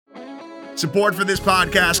Support for this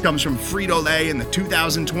podcast comes from Frito-Lay in the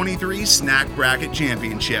 2023 Snack Bracket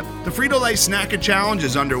Championship. The Frito-Lay Snack-It Challenge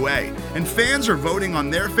is underway, and fans are voting on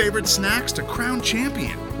their favorite snacks to crown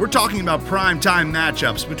champion. We're talking about prime-time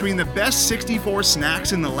matchups between the best 64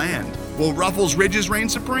 snacks in the land. Will Ruffles Ridges reign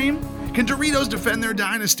supreme? Can Doritos defend their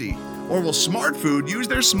dynasty? Or will Smart Food use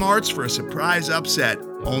their smarts for a surprise upset?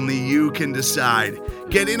 Only you can decide.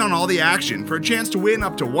 Get in on all the action for a chance to win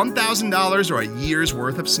up to $1,000 or a year's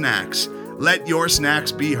worth of snacks. Let your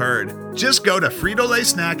snacks be heard. Just go to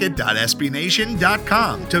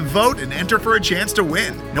fritolaysnacket.sbnation.com to vote and enter for a chance to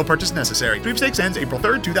win. No purchase necessary. Sweepstakes ends April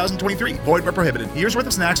 3rd, 2023. Void where prohibited. Year's worth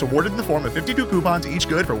of snacks awarded in the form of 52 coupons, each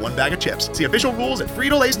good for one bag of chips. See official rules at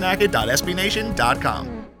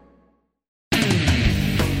fritolaysnacket.sbnation.com.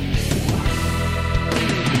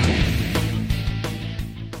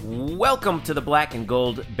 Welcome to the Black and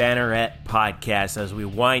Gold Banneret podcast. As we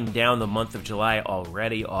wind down the month of July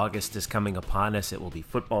already, August is coming upon us. It will be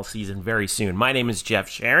football season very soon. My name is Jeff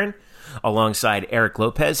Sharon, alongside Eric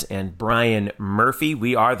Lopez and Brian Murphy.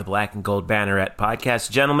 We are the Black and Gold Banneret podcast.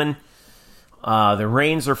 Gentlemen, the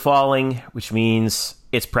rains are falling, which means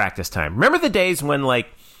it's practice time. Remember the days when,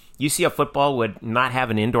 UCF football would not have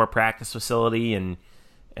an indoor practice facility and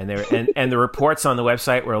the reports on the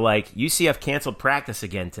website were like, UCF canceled practice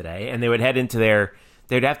again today, and they would head into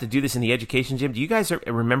they'd have to do this in the education gym. Do you guys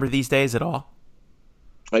remember these days at all?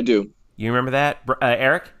 I do. You remember that,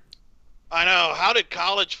 Eric? I know. How did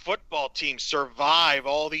college football teams survive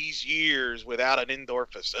all these years without an indoor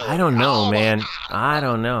facility? I don't know, man. I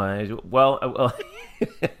don't know. Well,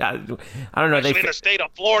 I don't know. Especially in the state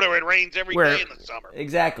of Florida, it rains every day in the summer.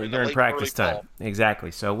 Exactly, during practice time.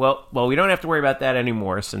 Exactly. So, well, we don't have to worry about that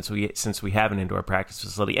anymore since we have an indoor practice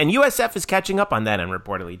facility. And USF is catching up on that, and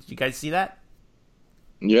reportedly. Did you guys see that?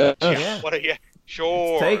 Yeah.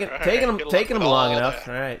 Sure. It's taking them long enough.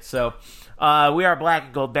 All right. So, we are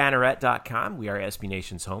blackandgoldbanneret.com. We are SB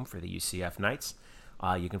Nation's home for the UCF Knights.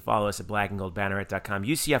 You can follow us at blackandgoldbanneret.com,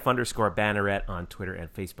 UCF_Banneret on Twitter,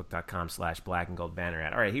 and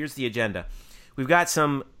Facebook.com/blackandgoldbanneret. All right, here's the agenda. We've got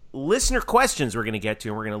some listener questions we're going to get to,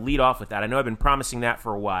 and we're going to lead off with that. I know I've been promising that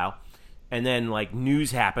for a while, and then news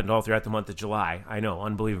happened all throughout the month of July. I know,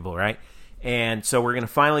 unbelievable, right? And so we're going to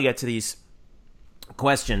finally get to these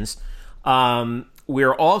questions.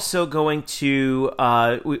 We're also going to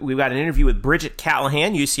we've got an interview with Bridget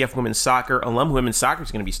Callahan, UCF women's soccer alum. Women's soccer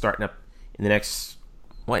is going to be starting up in the next,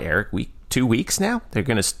 Eric, 2 weeks now? They're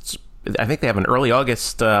going to, I think they have an early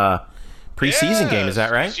August preseason game. Is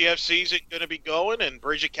that right? UCF season going to be going, and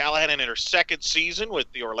Bridget Callahan in her second season with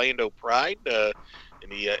the Orlando Pride in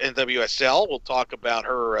the NWSL. We'll talk about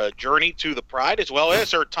her journey to the Pride, as well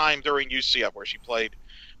as her time during UCF, where she played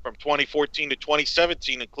from 2014 to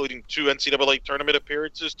 2017, including 2 NCAA tournament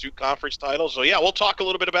appearances, 2 conference titles. So, yeah, we'll talk a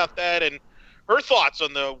little bit about that and her thoughts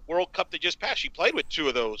on the World Cup that just passed. She played with 2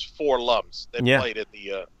 of those 4 alums that played at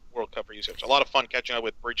the World Cup for UCF. So a lot of fun catching up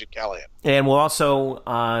with Bridget Callahan. And we'll also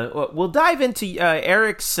we'll dive into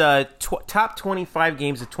Eric's top 25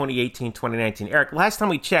 games of 2018, 2019. Eric, last time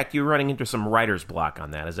we checked, you were running into some writer's block on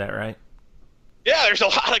that. Is that right? Yeah, there's a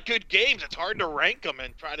lot of good games. It's hard to rank them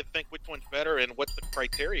and try to think which one's better and what the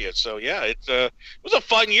criteria is. So, yeah, it was a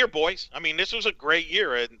fun year, boys. I mean, this was a great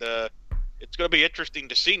year, and it's going to be interesting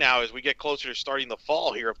to see now as we get closer to starting the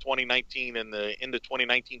fall here of 2019 and into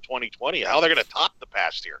 2019-2020, how they're going to top the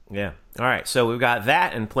past year. Yeah. All right. So we've got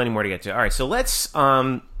that and plenty more to get to. All right. So let's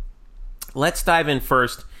dive in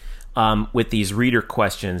first with these reader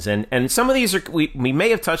questions. And some of these we may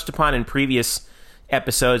have touched upon in previous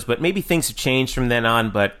episodes, but maybe things have changed from then on.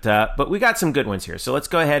 But we got some good ones here. So let's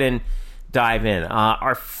go ahead and dive in.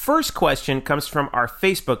 Our first question comes from our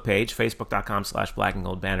Facebook page,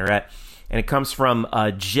 facebook.com/blackandgoldbanneret. And it comes from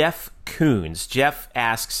Jeff Coons. Jeff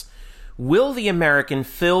asks, will the American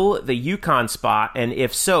fill the UConn spot? And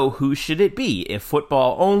if so, who should it be? If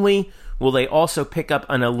football only, will they also pick up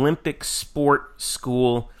an Olympic sport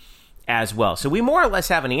school as well? So we more or less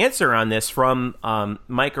have an answer on this from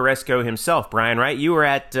Mike Oresco himself. Brian, right? You were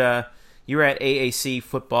at AAC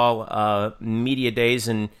football media days,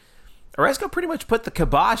 and Oresco pretty much put the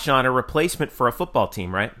kibosh on a replacement for a football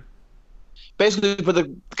team, right? Basically put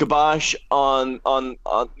the kibosh on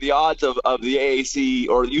the odds of the AAC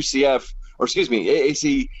or UCF, or excuse me,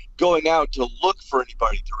 AAC going out to look for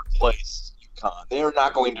anybody to replace UConn. They're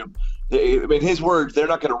not going to, in his words, they're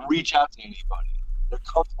not going to reach out to anybody. They're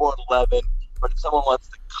comfortable at 11, but if someone wants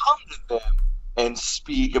to come to them and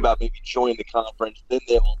speak about maybe joining the conference, then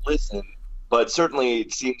they will listen. But certainly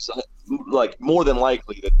it seems like more than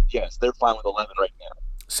likely that, yes, they're fine with 11 right now.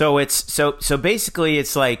 So it's so basically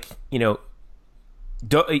it's like,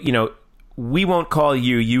 we won't call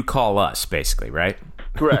you, you call us, basically, right?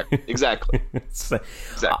 Correct. Exactly.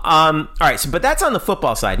 Exactly. All right. So, but that's on the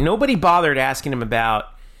football side. Nobody bothered asking him about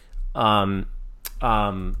the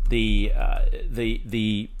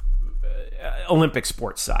Olympic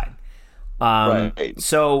sports side. Right.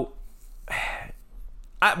 So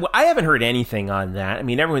I haven't heard anything on that. I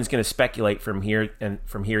mean, everyone's going to speculate from here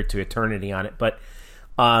to eternity on it. But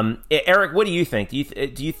Eric, what do you think? Do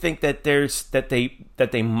you think that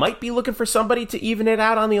they might be looking for somebody to even it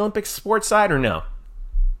out on the Olympic sports side, or no?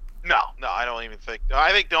 No, I don't even think.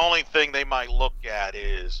 I think the only thing they might look at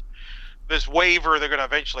is this waiver they're going to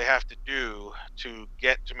eventually have to do to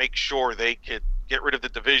make sure they could get rid of the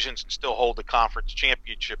divisions and still hold the conference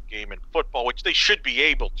championship game in football, which they should be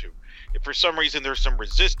able to. If for some reason there's some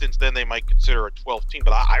resistance, then they might consider a 12 team.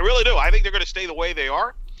 But I really do. I think they're going to stay the way they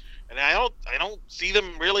are, and I don't see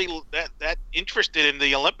them really that interested in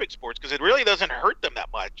the Olympic sports because it really doesn't hurt them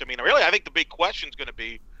that much. I mean, really, I think the big question is going to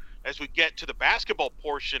be, as we get to the basketball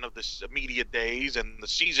portion of this media days and the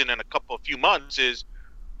season in a few months, is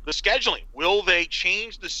the scheduling. Will they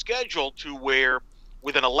change the schedule to where,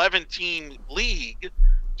 with an 11-team league,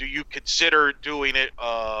 do you consider doing it,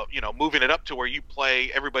 moving it up to where you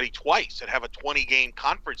play everybody twice and have a 20-game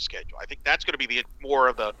conference schedule? I think that's going to be more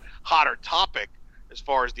of the hotter topic as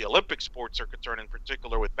far as the Olympic sports are concerned, in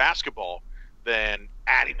particular with basketball, than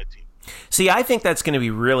adding a team. See, I think that's going to be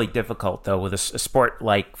really difficult, though, with a sport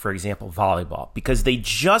like, for example, volleyball, because they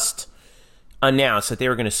just announced that they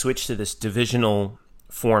were going to switch to this divisional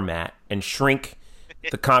format and shrink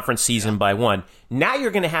the conference season by one. Now you're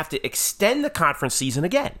going to have to extend the conference season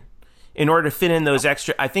again in order to fit in those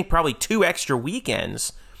extra, I think probably 2 extra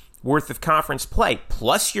weekends worth of conference play.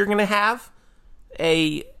 Plus you're going to have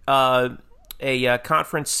a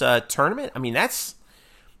conference tournament. I mean, that's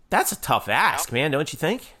a tough ask, man, don't you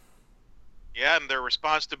think? Yeah, and their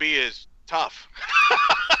response to me is tough.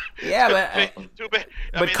 Yeah,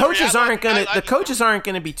 but coaches aren't going to. The coaches aren't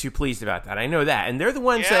going to be too pleased about that. I know that, and they're the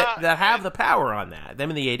ones that have the power on that. Them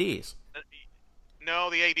and the ADs.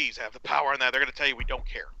 No, the ADs have the power on that. They're going to tell you we don't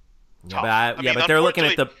care. But they're looking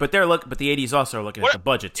at but the ADs also are looking at the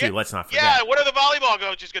budget too. Let's not forget. Yeah, what are the volleyball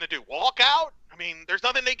coaches going to do? Walk out? I mean, there's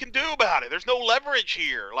nothing they can do about it. There's no leverage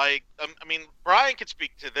here. Like, I mean, Brian could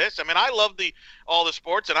speak to this. I mean, I love all the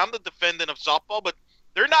sports, and I'm the defendant of softball, but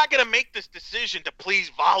they're not going to make this decision to please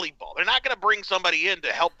volleyball. They're not going to bring somebody in to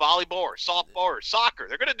help volleyball or softball or soccer.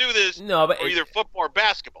 They're going to do this for either football or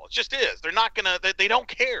basketball. It just is. They're not going to. They don't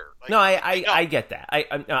care. Like, I get that.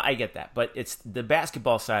 I get that. But it's the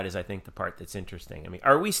basketball side is, I think, the part that's interesting. I mean,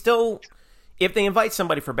 are we still? If they invite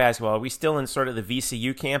somebody for basketball, are we still in sort of the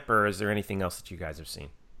VCU camp, or is there anything else that you guys have seen?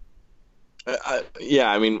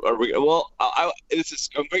 Yeah, I mean, I'm glad you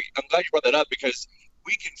brought that up because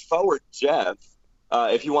we can forward Jeff.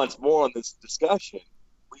 If he wants more on this discussion,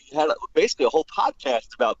 we had basically a whole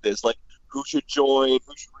podcast about this, like who should join,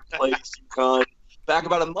 who should replace UConn. Back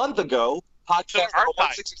about a month ago, podcast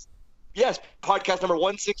number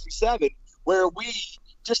 167, where we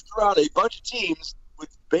just threw out a bunch of teams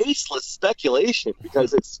with baseless speculation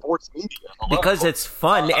because it's sports media. Because it's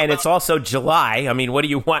fun and it's also July. I mean, what do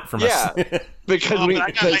you want from us? Because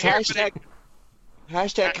hashtag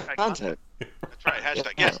content. That's right,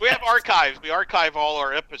 hashtag. Yes, we have archives. We archive all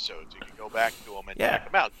our episodes. You can go back to them and check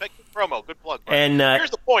them out. Thank you, promo. Good plug. And here's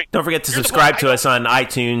the point. Don't forget to subscribe to us on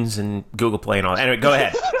iTunes and Google Play and all that. Anyway, go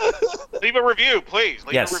ahead. Leave a review, please.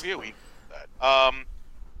 Leave a review.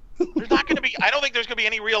 There's not going to be. I don't think there's going to be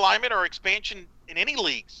any realignment or expansion in any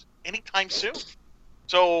leagues anytime soon.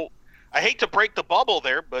 So I hate to break the bubble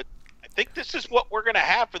there, but I think this is what we're going to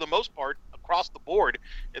have for the most part across the board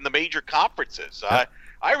in the major conferences.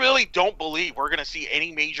 I really don't believe we're going to see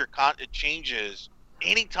any major changes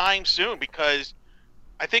anytime soon because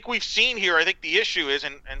I think we've seen here, I think the issue is,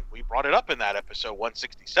 and we brought it up in that episode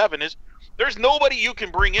 167, is there's nobody you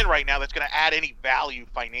can bring in right now that's going to add any value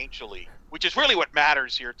financially, which is really what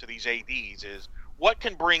matters here to these ADs, is what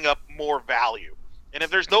can bring up more value. And if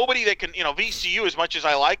there's nobody that can, VCU, as much as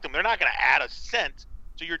I like them, they're not going to add a cent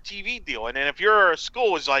to your TV deal. And then if you're a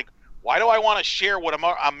school is like, why do I want to share what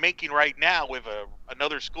I'm making right now with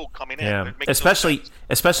another school coming in? Yeah, especially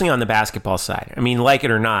on the basketball side. I mean, like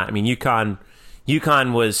it or not, I mean,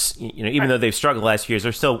 UConn was, even though they've struggled last few years,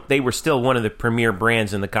 they were still one of the premier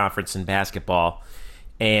brands in the conference in basketball.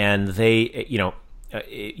 And they,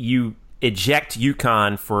 you eject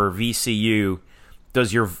UConn for VCU.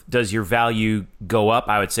 Does your value go up?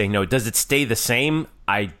 I would say no. Does it stay the same?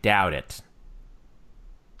 I doubt it.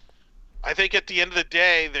 I think at the end of the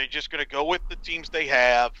day, they're just going to go with the teams they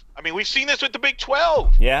have. I mean, we've seen this with the Big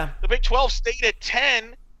 12. Yeah. The Big 12 stayed at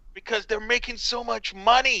 10 because they're making so much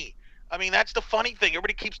money. I mean, that's the funny thing.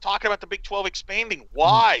 Everybody keeps talking about the Big 12 expanding.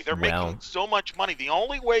 Why? They're making so much money. The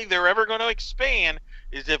only way they're ever going to expand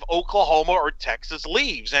is if Oklahoma or Texas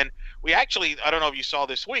leaves. And we actually, I don't know if you saw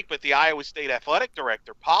this week, but the Iowa State athletic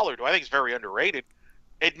director, Pollard, who I think is very underrated,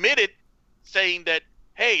 admitted saying that,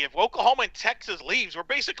 hey, if Oklahoma and Texas leaves, we're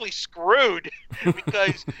basically screwed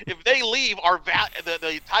because if they leave,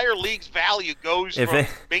 the entire league's value goes from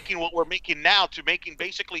making what we're making now to making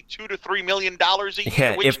basically $2 to $3 million a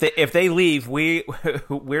year. Yeah, if they leave,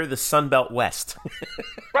 we're the Sun Belt West.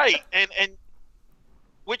 Right, and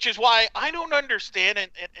which is why I don't understand.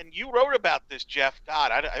 And you wrote about this, Jeff.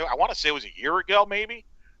 God, I want to say it was a year ago, maybe.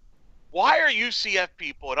 Why are UCF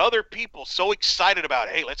people and other people so excited about,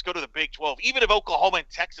 hey, let's go to the Big 12, even if Oklahoma and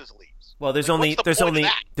Texas leaves? Well, there's only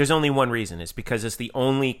one reason. It's because it's the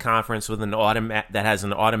only conference with that has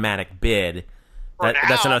an automatic bid.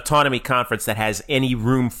 That's an autonomy conference that has any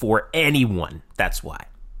room for anyone. That's why.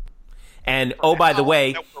 And by the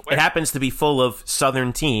way, it happens to be full of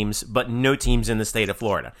Southern teams, but no teams in the state of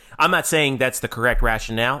Florida. I'm not saying that's the correct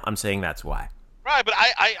rationale. I'm saying that's why. Right, but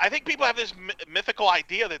I think people have this mythical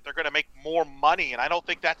idea that they're going to make more money, and I don't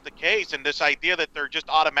think that's the case. And this idea that they're just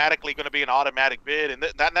automatically going to be an automatic bid, and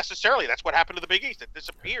not necessarily. That's what happened to the Big East. It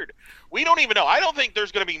disappeared. We don't even know. I don't think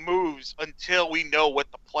there's going to be moves until we know what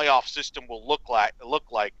the playoff system will look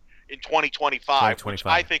like in 2025, which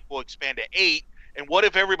I think will expand to 8. And what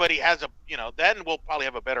if everybody has then we'll probably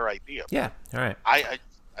have a better idea. Yeah, all right. I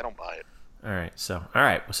don't buy it. All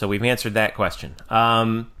right, so we've answered that question.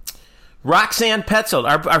 Roxanne Petzold,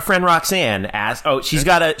 our friend Roxanne asked. Oh, she's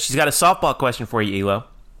got a softball question for you, Elo.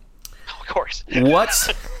 Of course.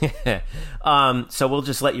 What's so we'll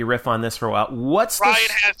just let you riff on this for a while.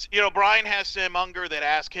 Brian has Sam Unger that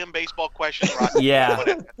ask him baseball questions. Yeah,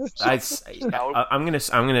 I'm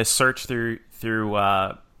gonna search through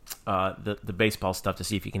the baseball stuff to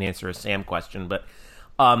see if you can answer a Sam question, but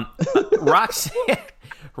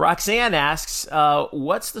Roxanne asks,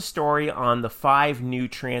 what's the story on the 5 new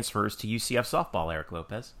transfers to UCF softball, Eric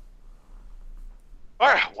Lopez? All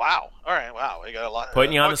right, wow. We got a lot.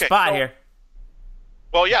 Putting you on the spot here.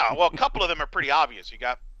 Well, yeah. Well, a couple of them are pretty obvious. You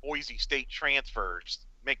got Boise State transfers.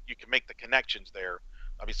 You can make the connections there.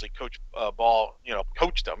 Obviously, Coach Ball,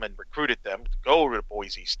 coached them and recruited them to go to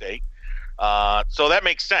Boise State. So that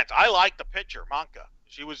makes sense. I like the pitcher, Manka.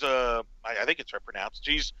 She was I think it's pronounced.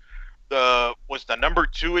 She's was the number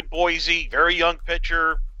 2 at Boise, very young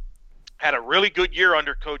pitcher, had a really good year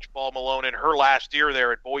under Coach Ball Malone in her last year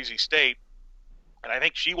there at Boise State. And I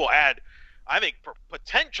think she will add,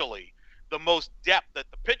 potentially the most depth that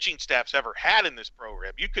the pitching staff's ever had in this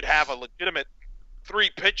program. You could have a legitimate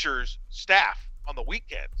 3 pitchers staff on the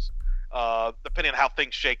weekends, depending on how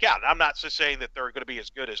things shake out. And I'm not just saying that they're going to be as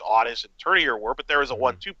good as Audis and Turnier were, but there is a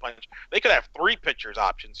 1-2 punch. They could have 3 pitchers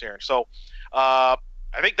options here. So I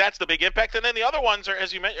think that's the big impact. And then the other ones are,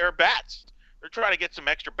 as you mentioned, are bats. They're trying to get some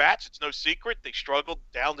extra bats. It's no secret. They struggled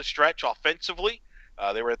down the stretch offensively.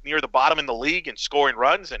 They were near the bottom in the league in scoring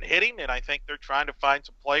runs and hitting, and I think they're trying to find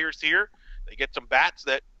some players here. They get some bats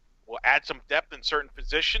that will add some depth in certain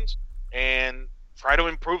positions and try to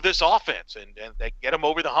improve this offense, and they get them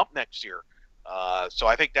over the hump next year. So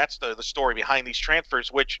I think that's the story behind these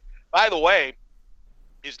transfers, which, by the way,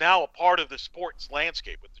 is now a part of the sports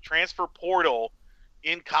landscape. With the transfer portal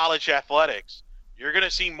in college athletics, you're going to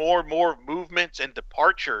see more and more movements and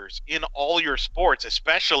departures in all your sports,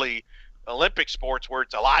 especially Olympic sports, where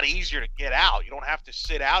it's a lot easier to get out. You don't have to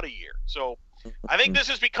sit out a year. So I think this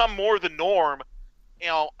has become more the norm.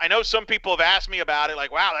 I know some people have asked me about it,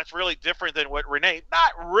 like, wow, that's really different than what Renee.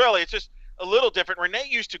 Not really. It's just a little different. Renee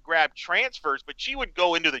used to grab transfers, but she would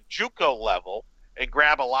go into the JUCO level and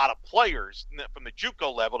grab a lot of players from the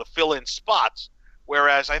JUCO level to fill in spots.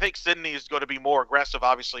 Whereas I think Sydney is going to be more aggressive,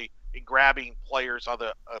 obviously, in grabbing players on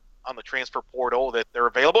the transfer portal that they're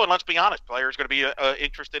available. And let's be honest, players are going to be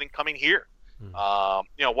interested in coming here.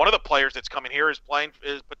 One of the players that's coming here is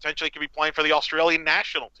potentially could be playing for the Australian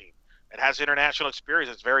national team and has international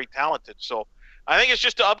experience. It's very talented. So I think it's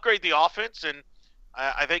just to upgrade the offense. And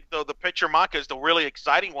I think the pitcher Maka is the really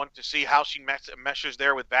exciting one to see how she meshes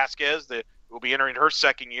there with Vasquez, who will be entering her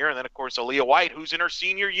second year. And then, of course, Aaliyah White, who's in her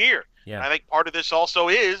senior year. Yeah. And I think part of this also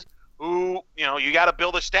is who, you got to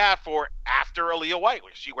build a staff for after Aaliyah White,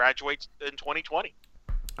 when she graduates in 2020.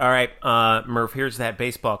 All right, Murph, here's that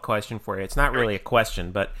baseball question for you. It's not really a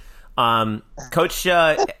question, but Coach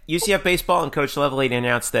UCF Baseball and Coach Levelade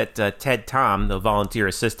announced that Ted Tom, the volunteer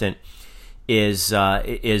assistant, is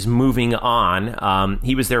moving on.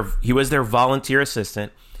 He was their volunteer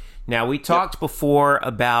assistant. Now, we talked before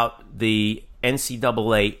about the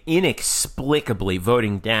NCAA inexplicably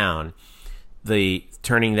voting down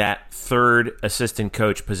turning that third assistant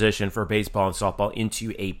coach position for baseball and softball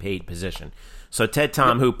into a paid position. So Ted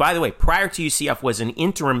Tom, who, by the way, prior to UCF was an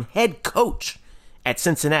interim head coach at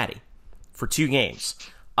Cincinnati for 2 games,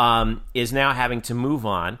 is now having to move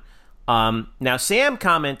on. Now, Sam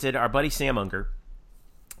commented, our buddy Sam Unger,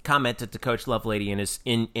 commented to Coach Lovelady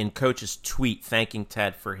in Coach's tweet thanking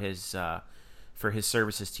Ted for his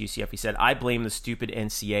services to UCF. He said, "I blame the stupid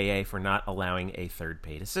NCAA for not allowing a third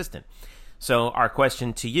paid assistant." So our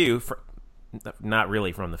question to you, not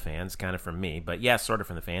really from the fans, kind of from me, but yeah, sort of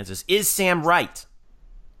from the fans, is Sam right?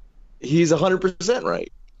 He's 100%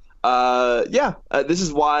 right. This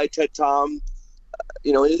is why Ted Tom,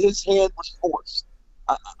 his hand was forced.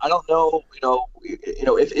 I don't know,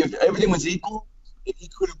 if everything was equal, if he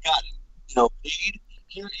could have gotten, paid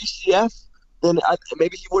here at UCF, then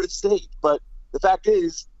maybe he would have stayed. But the fact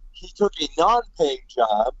is, he took a non-paying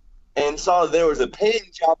job and saw there was a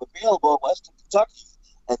paying job available in Western Kentucky,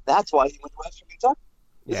 and that's why he went to Western Kentucky.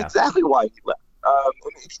 That's exactly why he left.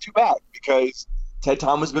 It's too bad because Ted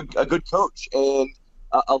Tom was a good coach, and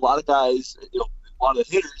a lot of guys, a lot of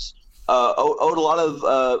the hitters owed a lot of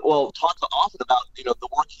talked often about the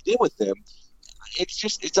work he did with them.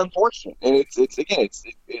 It's unfortunate, and it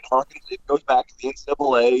goes back to the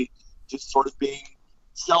NCAA just sort of being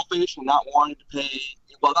selfish and not wanting to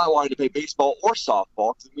pay baseball or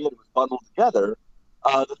softball, because it was bundled together.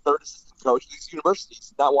 The third assistant coach of these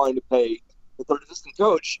universities not wanting to pay the third assistant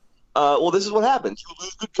coach. This is what happens. You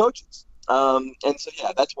lose good coaches.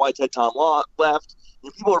 That's why Ted Tom left.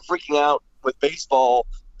 People are freaking out with baseball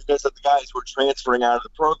because of the guys who are transferring out of the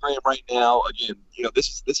program right now. Again,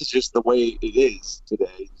 this is just the way it is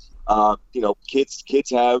today. Kids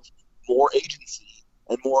have more agency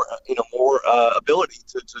and more ability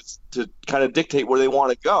to kind of dictate where they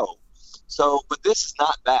want to go. So, but this is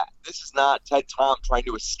not that. This is not Ted Tom trying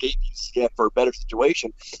to escape UCF for a better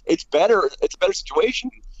situation. It's better. It's a better situation,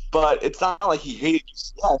 but it's not like he hated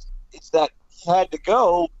UCF. It's that he had to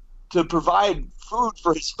go to provide food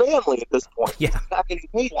for his family at this point. Yeah. He's not getting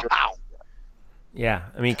paid. Wow. Yeah,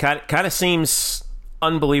 I mean, kind of seems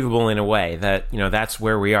unbelievable in a way that that's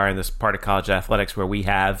where we are in this part of college athletics where we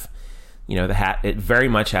have it very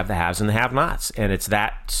much have the haves and the have-nots, and it's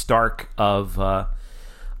that stark of a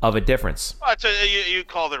difference. Well, you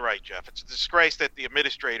called it right, Jeff. It's a disgrace that the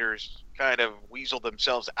administrators kind of weaseled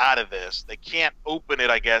themselves out of this. They can't open it,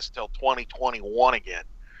 I guess, till 2021 again.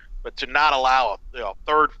 But to not allow a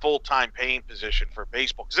third full-time paying position for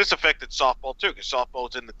baseball, because this affected softball too, because softball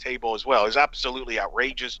is in the table as well, is absolutely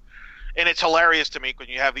outrageous. And it's hilarious to me when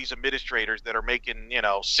you have these administrators that are making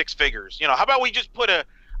 6 figures. How about we just put a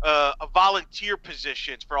volunteer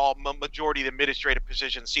positions for all majority of the administrative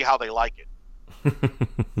positions, see how they like it.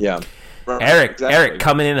 Yeah. Right, Eric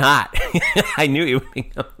coming in hot. I knew you would be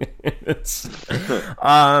coming.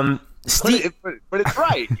 Steve, but it's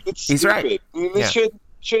right. He's right. I mean, this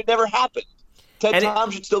should never happen. Ted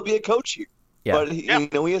Tom should still be a coach here. Yeah. But he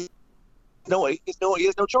has no choice. He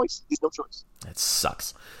has no choice. That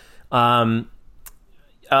sucks.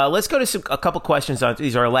 Let's go to a couple questions.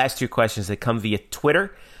 These are our last 2 questions that come via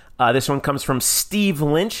Twitter. This one comes from Steve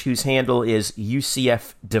Lynch, whose handle is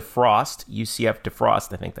UCF Defrost. UCF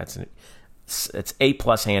Defrost. I think it's A+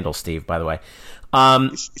 handle, Steve, by the way.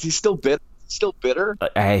 Is he still bitter?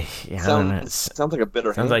 I don't know. Sounds like a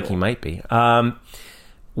bitter handle. Sounds like he might be.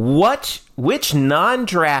 Which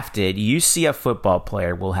non-drafted UCF football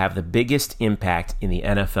player will have the biggest impact in the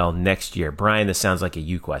NFL next year? Brian, this sounds like a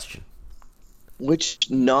you question. Which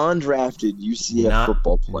non-drafted UCF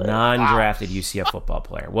football player? Non-drafted UCF football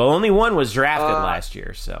player. Well, only one was drafted last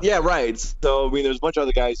year, so. Yeah, right. So, I mean, there's a bunch of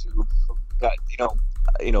other guys who got,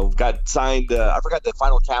 got signed. I forgot the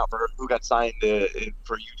final count for who got signed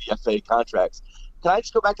for UDFA contracts. Can I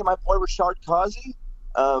just go back to my boy, Rashard Kazi?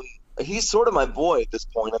 He's sort of my boy at this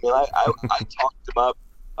point. I mean, I talked him up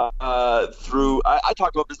I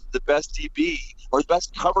talked him up as the best DB or the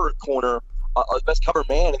best cover corner. Or the best cover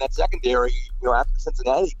man in that secondary, after the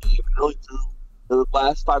Cincinnati game, and really through the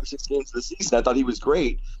last 5 or 6 games of the season, I thought he was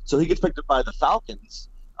great. So he gets picked up by the Falcons,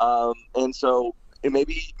 and so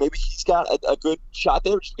maybe he's got a good shot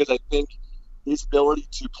there, just because I think his ability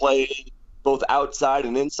to play both outside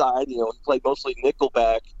and inside. He played mostly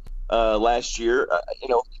nickelback last year.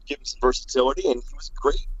 Give him some versatility, and he was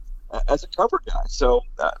great as a cover guy. So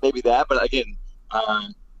maybe that, but again,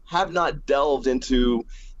 have not delved into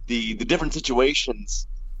the different situations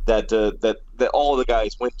that all of the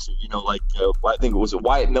guys went to. I think it was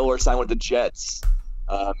Wyatt Miller signed with the Jets,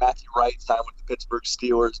 Matthew Wright signed with the Pittsburgh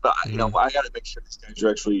Steelers. But I got to make sure these guys are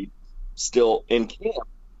actually still in camp.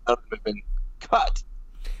 None of them have been cut.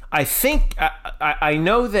 I think I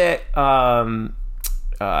know that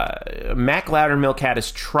Mac Loudermilk had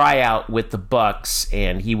his tryout with the Bucks,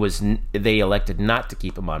 and they elected not to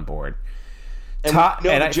keep him on board. And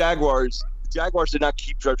the Jaguars did not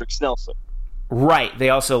keep Dredrick Snelson. Right. They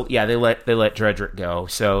also they let Dredrick go.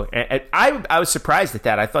 So and I was surprised at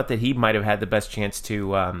that. I thought that he might have had the best chance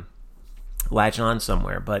to latch on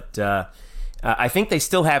somewhere, but I think they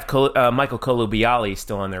still have Michael Colubiali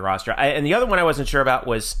still on their roster. And the other one I wasn't sure about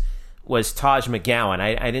was Taj McGowan.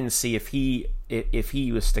 I didn't see if he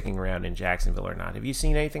was sticking around in Jacksonville or not. Have you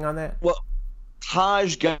seen anything on that? Well,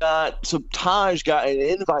 Taj got an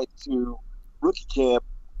invite to rookie camp,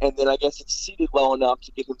 and then I guess succeeded well enough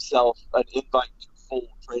to get himself an invite to full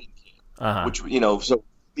training camp, which so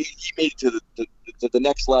he made it to the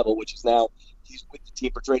next level, which is now he's with the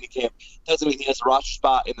team for training camp. Doesn't mean he has a roster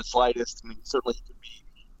spot in the slightest. I mean, certainly he could be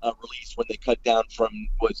released when they cut down from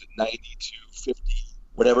 90 to 50,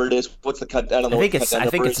 whatever it is. What's the cut? I don't know. I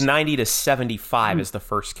think it's 90 to 75 is the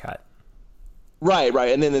first cut. Right,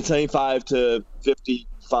 and then the 75 to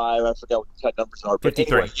 55. I forgot what the cut numbers are, but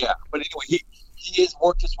 53. Anyway, he has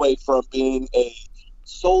worked his way from being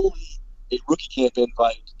solely a rookie camp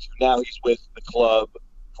invite to now he's with the club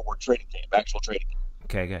for training camp, actual training camp.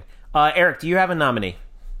 Okay, good. Eric, do you have a nominee?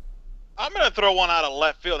 I'm going to throw one out of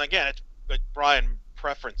left field. And again, it's Brian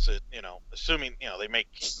preference it, assuming, they make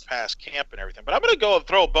past camp and everything. But I'm going to go and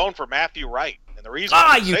throw a bone for Matthew Wright. And the reason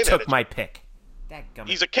you took my pick.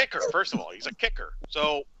 He's a kicker, first of all. He's a kicker.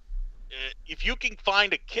 So if you can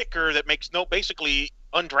find a kicker that makes basically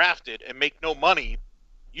undrafted and make no money,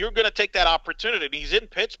 you're going to take that opportunity. And he's in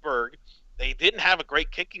Pittsburgh. They didn't have a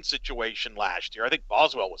great kicking situation last year. I think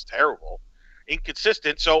Boswell was terrible,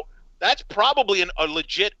 inconsistent. So that's probably a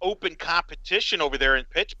legit open competition over there in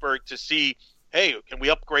Pittsburgh to see, hey, can we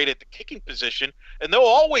upgrade at the kicking position? And they'll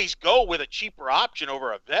always go with a cheaper option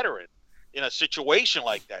over a veteran in a situation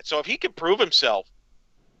like that. So if he can prove himself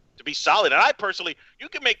to be solid, and I personally, you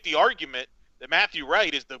can make the argument that Matthew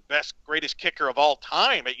Wright is the greatest kicker of all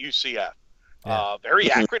time at UCF. Yeah. Very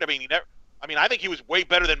accurate. I think he was way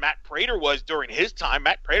better than Matt Prater was during his time.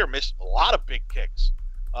 Matt Prater missed a lot of big kicks.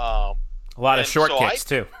 A lot of short kicks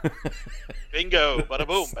too. Bingo, bada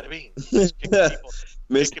boom, bada bing.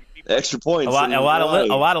 Missed extra points. A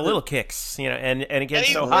lot of little kicks, and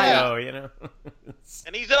against Ohio,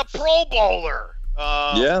 And he's a Pro Bowler.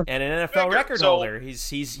 And an NFL record holder.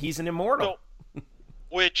 He's an immortal.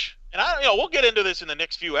 We'll get into this in the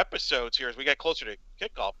next few episodes here as we get closer to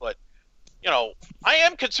kickoff. But I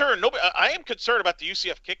am concerned. I am concerned about the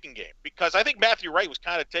UCF kicking game because I think Matthew Wright was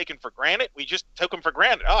kind of taken for granted. We just took him for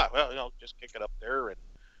granted. Just kick it up there and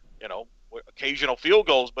occasional field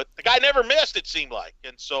goals. But the guy never missed. It seemed like,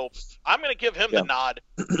 and so I'm going to give him the nod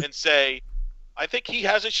and say I think he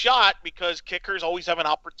has a shot because kickers always have an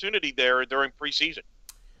opportunity there during preseason.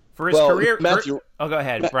 For his career, go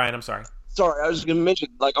ahead, Brian. I'm sorry. Sorry, I was just going to mention,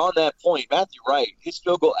 on that point, Matthew Wright, his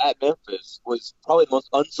field goal at Memphis was probably the most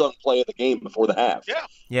unsung play of the game before the half.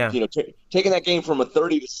 Yeah. Taking that game from a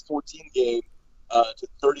 30-14 game to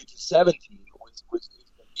 30-17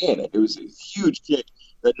 it was a huge kick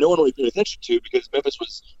that no one really paid attention to because Memphis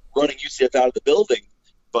was running UCF out of the building.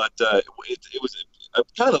 But it was a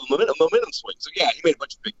kind of a momentum swing. So, yeah, he made a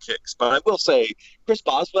bunch of big kicks. But I will say Chris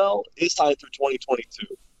Boswell is signed through 2022.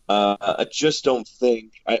 I just don't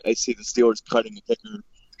think I see the Steelers cutting a kicker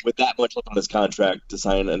with that much left on his contract to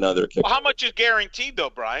sign another kicker. Well, how much is guaranteed, though,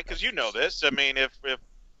 Brian? Because you know this. I mean, if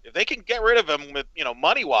they can get rid of him with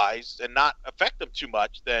money-wise and not affect him too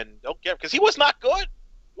much, then don't get him. Because he was not good.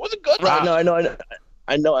 He wasn't good. Right. No, I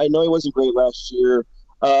know he wasn't great last year.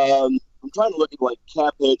 I'm trying to look at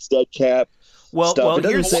cap hits, dead cap.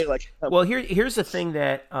 Here's the thing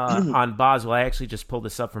that on Boswell, I actually just pulled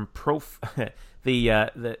this up from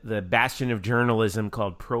the bastion of journalism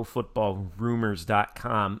called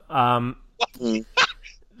ProFootballRumors.com.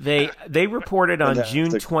 They reported on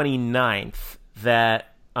June 29th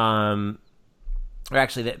that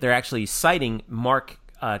they're actually citing Mark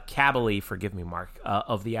Kabbally, forgive me, Mark,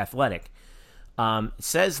 of The Athletic.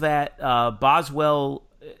 Says that Boswell,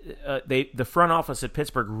 the front office at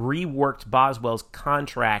Pittsburgh reworked Boswell's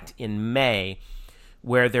contract in May,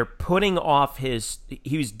 where they're putting off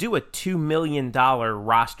he was due a $2 million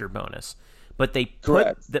roster bonus, but they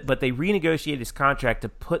renegotiated his contract to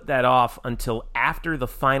put that off until after the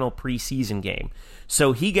final preseason game.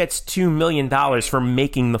 So he gets $2 million for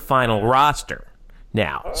making the final roster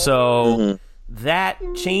now. So that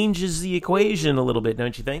changes the equation a little bit,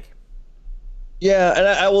 don't you think? Yeah, and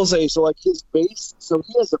I will say, his base,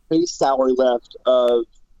 he has a base salary left of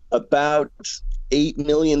about $8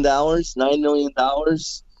 million, $9 million.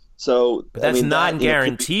 So, but that's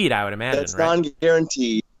non-guaranteed, I would imagine. That's right?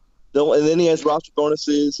 non-guaranteed. And then he has roster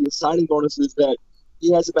bonuses. He has signing bonuses that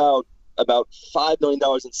he has about $5 million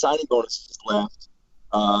in signing bonuses left.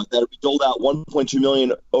 That'll be doled out $1.2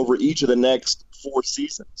 million over each of the next 4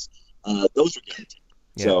 seasons. Those are guaranteed.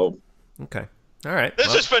 Yeah. So, okay, all right.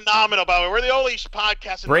 This is phenomenal, by the way. We're the only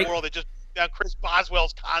podcast in the world that just down Chris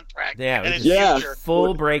Boswell's contract. Yeah, and his future.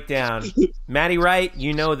 Full breakdown. Matty Wright,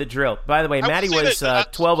 you know the drill. By the way, Matty was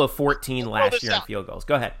 12 of 14 last year in field goals.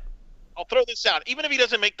 Go ahead. I'll throw this out. Even if he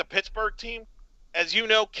doesn't make the Pittsburgh team, as you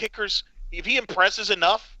know, kickers, if he impresses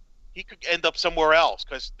enough, he could end up somewhere else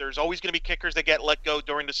because there's always going to be kickers that get let go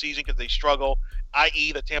during the season because they struggle,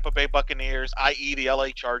 i.e. the Tampa Bay Buccaneers, i.e. the LA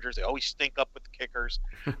Chargers. They always stink up with the kickers.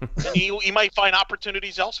 And he might find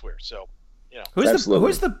opportunities elsewhere. So, you know.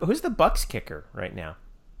 Who's the Bucks kicker right now?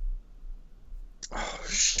 Oh,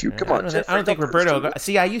 shoot, come on. I don't think Roberto.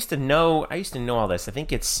 See, I used to know all this. I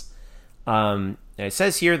think it's it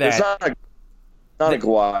says here that it's not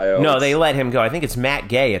Aguayo. No, they let him go. I think it's Matt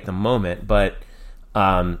Gay at the moment, but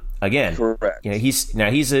again, correct. You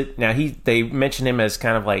know, they mention him as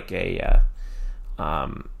kind of like a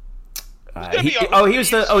he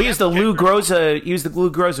was the Lou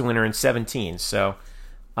Groza winner in 2017. So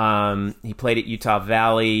he played at Utah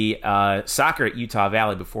Valley soccer at Utah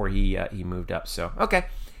Valley before he moved up. So okay,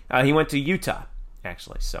 he went to Utah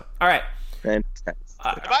actually. So all right. Fantastic.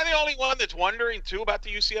 Am I the only one that's wondering too about the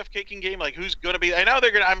UCF kicking game? Like, who's going to be? I know they're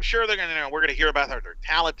going. I'm sure they're going to. We're going to hear about how they're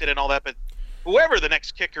talented and all that, but whoever the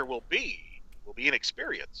next kicker will be an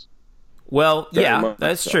experience. Well, yeah,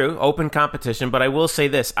 that's true. Open competition, but I will say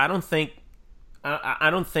this: I don't think Josh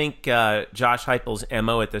Heupel's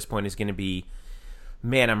MO at this point is going to be.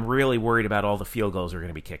 Man, I'm really worried about all the field goals we're going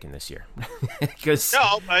to be kicking this year. Because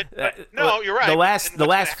no, you're right. The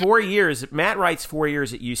last 4 years, Matt Wright's 4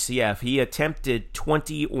 years at UCF, he attempted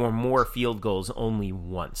 20 or more field goals only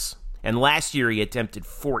once, and last year he attempted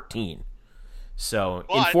 14. So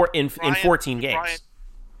in 14 games.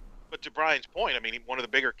 But to Brian's point, I mean, one of the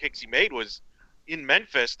bigger kicks he made was in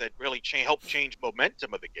Memphis that really helped change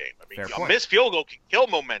momentum of the game. I mean, a missed field goal can kill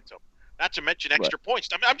momentum. Not to mention extra points.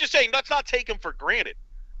 I mean, I'm just saying, let's not take him for granted.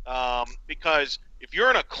 Because if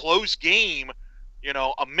you're in a close game, you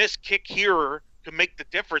know, a missed kick here can make the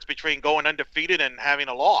difference between going undefeated and having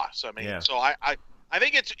a loss. I mean, so I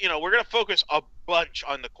think it's, you know, we're going to focus a bunch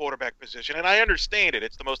on the quarterback position, and I understand it.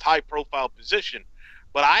 It's the most high-profile position.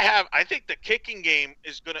 But I think the kicking game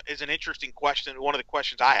is an interesting question. One of the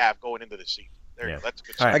questions I have going into the season. There you go. That's a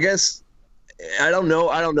good. I guess. I don't know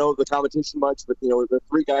the competition much, but, you know, the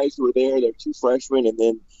 3 guys who were there, they're 2 freshmen, and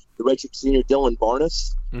then the redshirt senior Dylan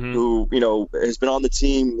Barnes, who, you know, has been on the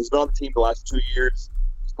team the last 2 years.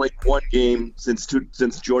 He's played 1 game since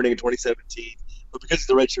joining in 2017, but because he's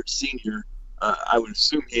the redshirt senior, I would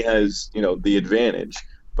assume he has, you know, the advantage.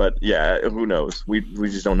 But yeah, who knows? We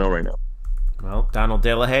just don't know right now. Well, Donald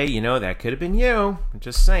Delahaye, you know, that could have been you. I'm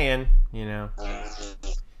just saying, you know.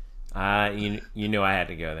 You knew I had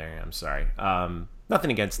to go there. I'm sorry. Nothing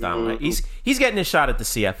against Donald. He's getting his shot at the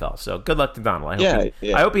CFL. So good luck to Donald. I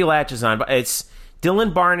hope he latches on. But it's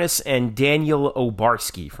Dylan Barnes and Daniel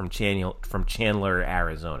Obarski from Chandler,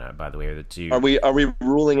 Arizona. By the way, are the 2. Are we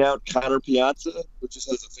ruling out Connor Piazza, which just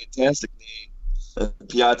has a fantastic name?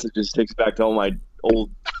 Piazza just takes back to all my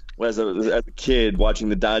old. As a kid watching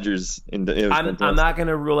the Dodgers. I'm not going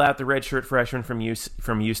to rule out the redshirt freshman from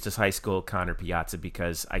Eustis High School, Connor Piazza,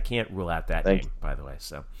 because I can't rule out that name, by the way.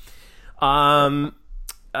 So,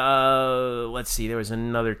 let's see. There was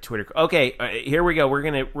another Twitter. Okay, here we go. We're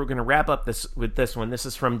gonna wrap up with this one. This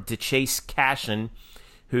is from DeChase Cashin,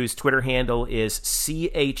 whose Twitter handle is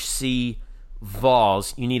CHC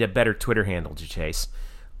Vols. You need a better Twitter handle, DeChase.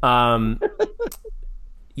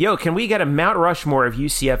 Yo, can we get a Mount Rushmore of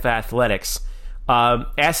UCF athletics?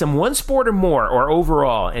 Ask him one sport or more, or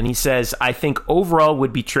overall, and he says, I think overall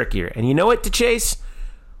would be trickier. And you know what, DeChase?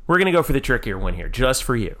 We're going to go for the trickier one here, just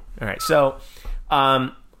for you. All right, so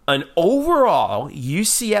an overall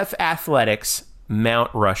UCF athletics Mount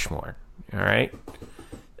Rushmore, all right?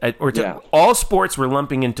 All sports we're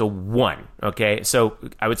lumping into one, okay? So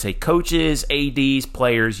I would say coaches, ADs,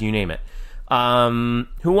 players, you name it.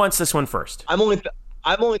 Who wants this one first? I'm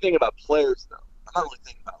only thinking about players, though. I'm not really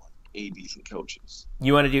thinking about like ADs and coaches.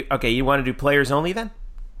 You want to do players only then?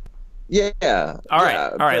 Yeah. All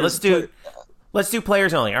right. Let's do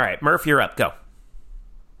players only. All right, Murph, you're up. Go.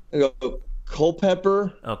 I go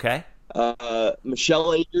Culpepper. Okay.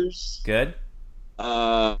 Michelle Akers. Good.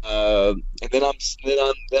 And then I'm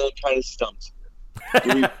trying to stump.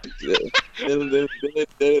 Then I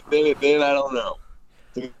don't know.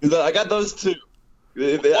 I got those 2.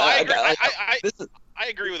 I I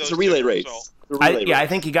agree with those. It's a relay two, race. So. I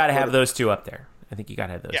think you got to have those two up there. I think you got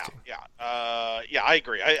to have those two. Yeah, I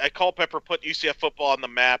agree. I Culpepper put UCF football on the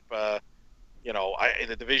map. In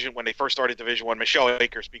the division when they first started Division One. Michelle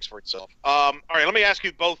Akers speaks for itself. All right, let me ask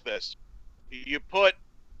you both this: you put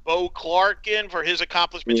Bo Clark in for his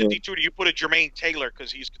accomplishments at D2, or do you put a Jermaine Taylor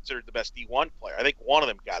because he's considered the best D1 player? I think one of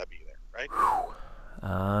them got to be there, right?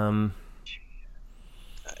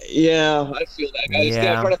 Yeah, I feel that.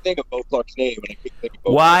 I'm trying to think of Bo Clark's name, and I couldn't think of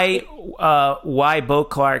Bo Why Bo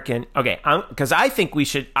Clark and because I think we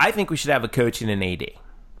should have a coach and an AD.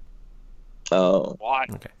 Oh, why?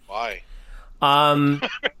 Okay. Why?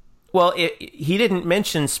 Well, he didn't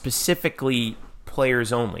mention specifically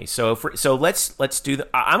players only. So let's do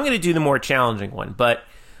I'm going to do the more challenging one, but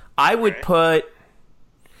I would put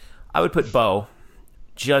Bo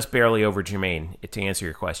just barely over Jermaine to answer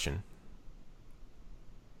your question.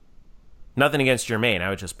 Nothing against Jermaine.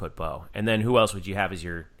 I would just put Bo. And then who else would you have as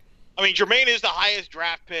your... I mean, Jermaine is the highest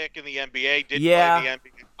draft pick in the NBA. Did play the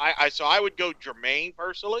NBA. So I would go Jermaine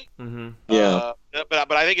personally. Mm-hmm. Yeah. But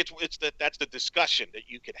I think that's the discussion that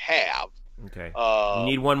you could have. Okay. You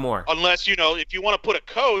need one more. Unless, if you want to put a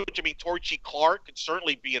coach, I mean, Torchy Clark could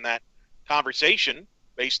certainly be in that conversation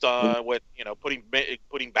based on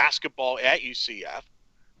putting basketball at UCF.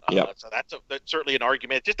 So that's certainly an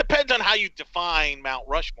argument. It just depends on how you define Mount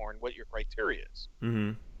Rushmore and what your criteria is.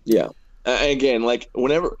 Mm-hmm. Yeah. Again,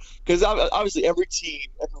 whenever, because obviously every team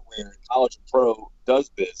everywhere, college and pro,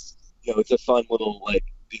 does this. It's a fun little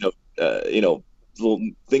little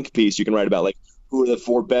think piece you can write about who are the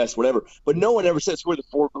four best, whatever. But no one ever says who are the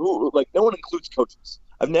four. No one includes coaches.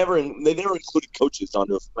 They never included coaches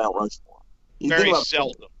onto Mount Rushmore. Very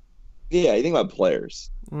seldom. Yeah, you think about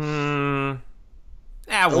players. Why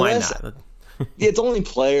not? It's only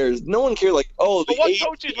players. No one cares.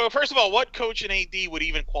 Coaches? Well, first of all, what coach and AD would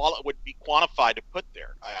even would be quantified to put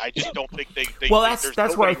there? I just don't think they. Well,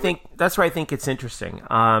 that's where I think it's interesting.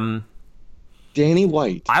 Danny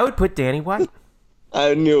White. I would put Danny White.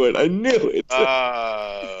 I knew it.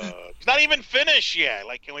 He's not even finished yet.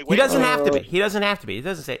 Can we wait? He doesn't have to be. He doesn't have to be. It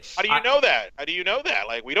doesn't say. How do you know that? How do you know that?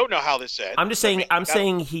 We don't know how this ends. I'm just saying. I'm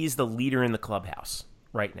saying he's the leader in the clubhouse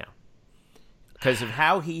right now because of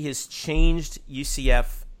how he has changed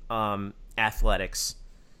UCF athletics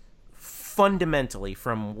fundamentally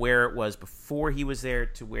from where it was before he was there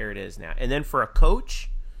to where it is now. And then for a coach,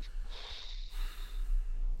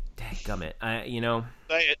 dadgummit,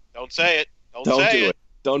 Say it. Don't say it. Don't do say it.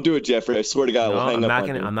 Don't do it, Jeffrey. I swear to God, we'll hang up on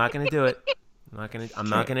you. I'm not going to do it. I'm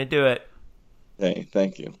not going to do it. Hey,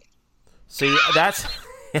 thank you. See, that's.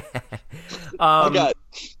 I got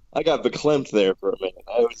verklempt there for a minute.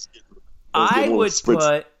 I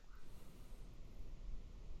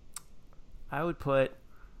would put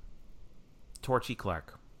Torchy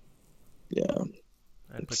Clark. Yeah,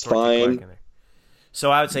 I'd put it's Torchy fine. Clark in there.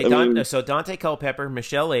 So I would say Dante Culpepper,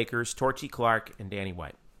 Michelle Akers, Torchy Clark, and Danny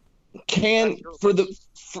White.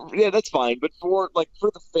 That's fine. But for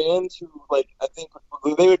the fans who I think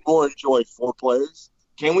they would more enjoy four players.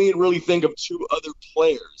 Can we really think of two other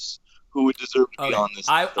players who would deserve to be on this?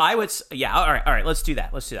 I would. Yeah. All right. Let's do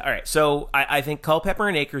that. All right. So I think Culpepper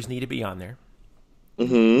and Akers need to be on there.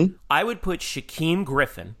 Mm-hmm. I would put Shaquem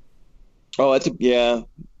Griffin. Oh, yeah.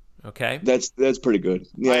 Okay. That's pretty good.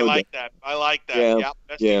 Yeah, I like that. Yeah.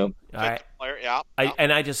 Yeah. All right. Player. Yeah.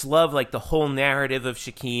 I just love the whole narrative of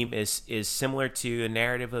Shaquem is similar to a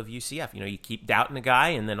narrative of UCF. You keep doubting a guy,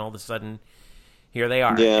 and then all of a sudden, here they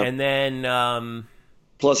are. Yeah. And then.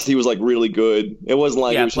 Plus, he was really good. It wasn't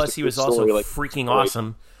like it was plus just he was also freaking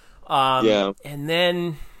awesome. Yeah. And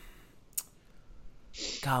then,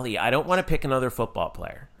 golly, I don't want to pick another football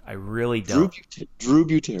player. I really don't. Drew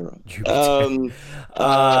Butera.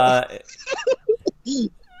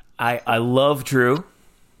 I love Drew.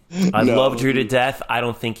 I love Drew to death. I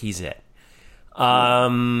don't think he's it.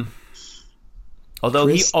 Although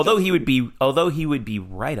he would be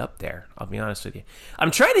right up there. I'll be honest with you.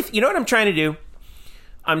 I'm trying to. You know what I'm trying to do?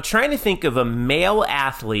 I'm trying to think of a male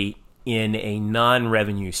athlete in a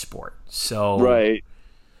non-revenue sport. So right.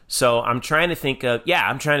 So I'm trying to think of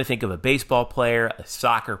a baseball player, a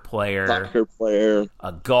soccer player, a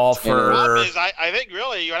golfer. The problem is, I think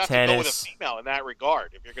really you have to go with a female in that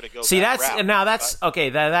regard if you're going to go. That's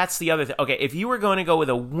the other thing. Okay, if you were going to go with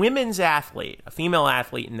a women's athlete, a female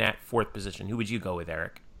athlete in that fourth position, who would you go with,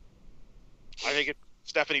 Eric? I think it's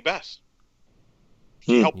Stephanie Best.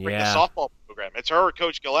 She helped bring the softball program. It's her or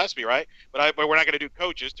Coach Gillespie, right? But we're not going to do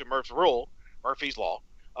coaches to Murphy's Law.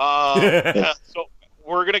 So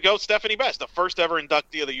we're going to go Stephanie Best, the first ever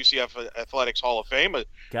inductee of the UCF Athletics Hall of Fame. In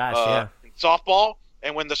softball.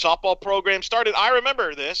 And when the softball program started, I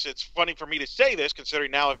remember this. It's funny for me to say this,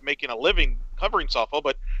 considering now I'm making a living covering softball.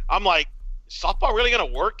 But I'm like, is softball really going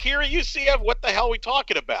to work here at UCF? What the hell are we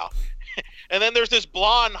talking about? And then there's this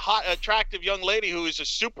blonde, hot, attractive young lady who is a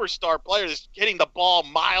superstar player that's hitting the ball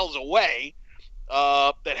miles away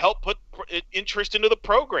that helped put interest into the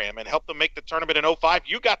program and helped them make the tournament in 2005.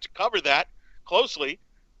 You got to cover that closely.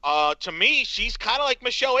 To me, she's kind of like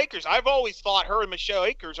Michelle Akers. I've always thought her and Michelle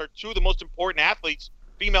Akers are two of the most important athletes,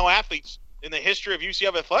 female athletes, in the history of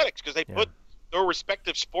UCF athletics because they put their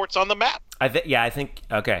respective sports on the map. I think.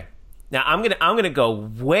 Okay. Now I'm gonna go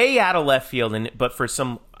way out of left field, but for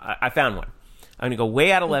some, I found one. I'm gonna go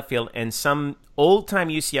way out of left field, and some old time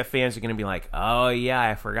UCF fans are gonna be like, "Oh yeah,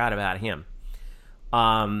 I forgot about him."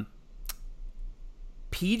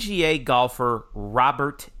 PGA golfer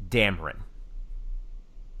Robert Dameron.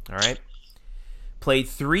 All right, played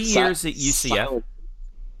 3 years at UCF.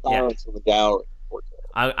 Silence from the Dow.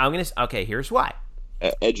 I'm gonna. Okay, here's why.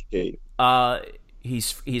 Educate.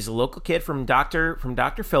 He's a local kid from Dr.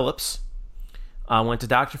 Phillips. Went to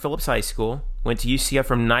Dr. Phillips High School. Went to UCF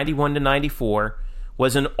from 91 to 94.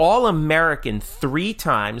 Was an All-American 3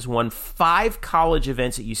 times. Won 5 college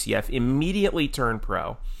events at UCF. Immediately turned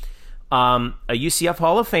pro. A UCF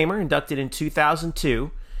Hall of Famer, inducted in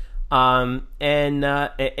 2002. And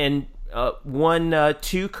won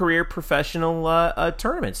 2 career professional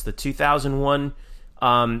tournaments. The 2001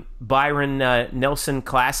 Byron Nelson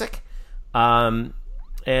Classic. And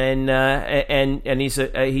he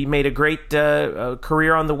made a great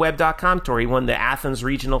career on the web.com tour. He won the Athens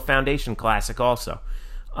Regional Foundation Classic also.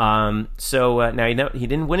 So now he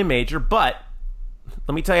didn't win a major, but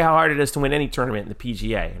let me tell you how hard it is to win any tournament in the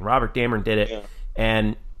PGA. And Robert Dameron did it,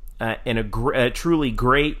 and a truly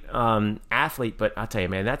great athlete. But I'll tell you,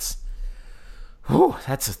 man, that's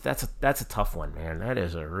a tough one, man. That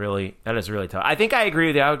is really tough. I think I agree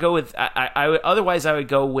with you. I would go with otherwise I would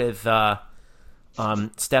go with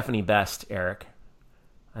Stephanie Best, Eric.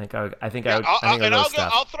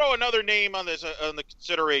 I'll throw another name on this on the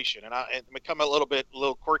consideration, and it may come a little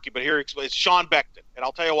quirky, but here it's Sean Beckton, and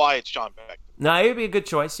I'll tell you why it's Sean Beckton. No, it would be a good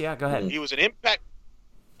choice. Yeah, go ahead. He was an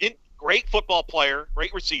great football player,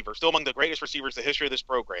 great receiver, still among the greatest receivers in the history of this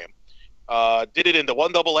program. Did it in the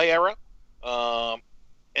 1AA era,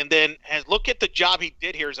 and then look at the job he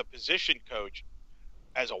did here as a position coach,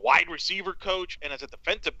 as a wide receiver coach, and as a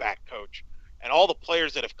defensive back coach. And all the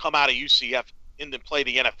players that have come out of UCF and then play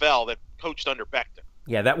the NFL that coached under Beckton.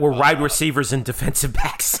 Yeah, that were wide receivers and defensive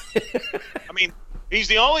backs. I mean, he's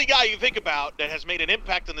the only guy you think about that has made an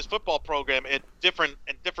impact in this football program at different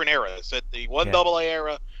eras, at the 1AA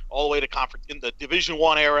era, all the way to conference in the Division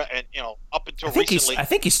I era, and up until recently. I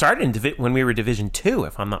think he started when we were Division II,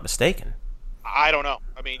 if I'm not mistaken. I don't know.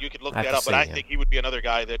 I mean, you could look that up, but I think he would be another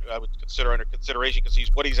guy that I would consider under consideration because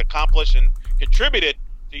he's accomplished and contributed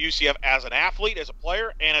to UCF as an athlete, as a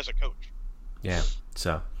player, and as a coach. Yeah.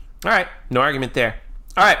 So, all right, no argument there.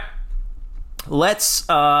 All right, let's.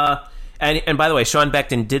 And by the way, Sean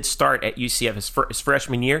Beckton did start at UCF his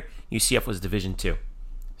freshman year. UCF was Division II.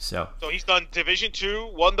 So he's done Division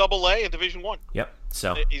II, 1AA, and Division I. Yep.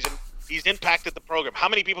 So he's impacted the program. How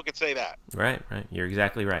many people could say that? Right. You're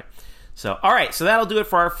exactly right. So, all right, so that'll do it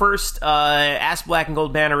for our first Ask Black and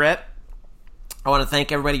Gold Banneret. I want to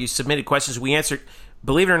thank everybody who submitted questions. We answered.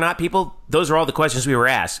 Believe it or not, people, those are all the questions we were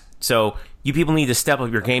asked. So you people need to step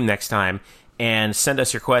up your game next time and send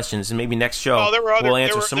us your questions, and maybe next show we'll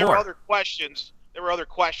answer some more. There were other questions. There were other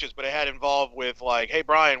questions, but it had involved with like, "Hey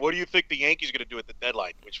Brian, what do you think the Yankees are going to do at the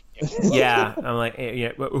deadline?" Which yeah, I'm like,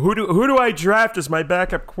 yeah, who do I draft as my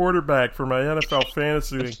backup quarterback for my NFL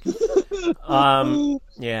fantasy league?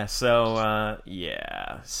 Yeah.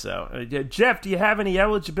 So Jeff, do you have any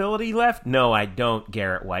eligibility left? No, I don't.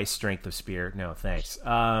 Garrett Weiss, strength of spirit. No, thanks.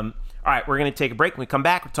 All right, we're going to take a break. When we come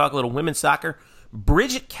back, we'll talk a little women's soccer.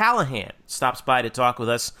 Bridget Callahan stops by to talk with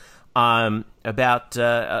us about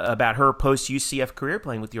her post-UCF career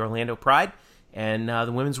playing with the Orlando Pride and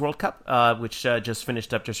the Women's World Cup, which just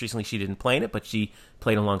finished up just recently. She didn't play in it, but she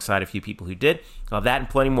played alongside a few people who did. We'll have that and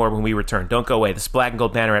plenty more when we return. Don't go away. This is Black and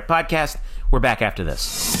Gold Banneret Podcast. We're back after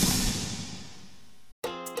this.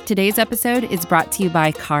 Today's episode is brought to you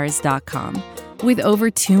by Cars.com. With over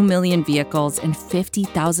 2 million vehicles and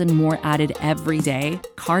 50,000 more added every day,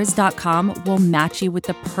 Cars.com will match you with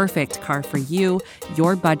the perfect car for you,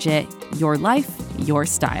 your budget, your life, your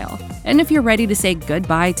style. And if you're ready to say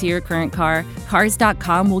goodbye to your current car,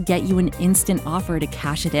 Cars.com will get you an instant offer to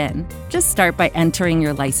cash it in. Just start by entering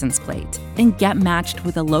your license plate and get matched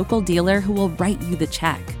with a local dealer who will write you the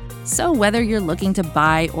check. So whether you're looking to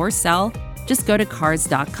buy or sell, just go to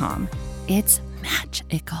Cars.com. It's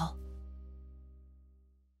magical.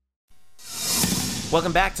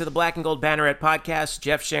 Welcome back to the Black and Gold Banneret podcast.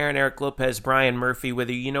 Jeff Sharon, Eric Lopez, Brian Murphy with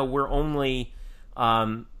you. You know, we're only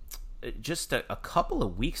just a couple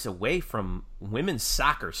of weeks away from women's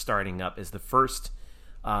soccer starting up as the first.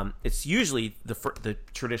 It's usually the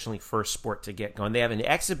traditionally first sport to get going. They have an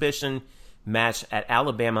exhibition match at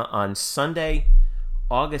Alabama on Sunday,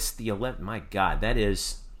 August the 11th. My God, that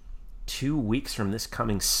is 2 weeks from this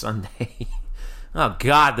coming Sunday. Oh,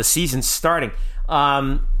 God, the season's starting.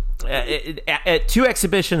 Two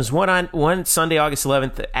exhibitions, one Sunday, August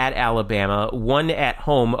 11th at Alabama, one at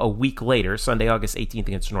home a week later, Sunday, August 18th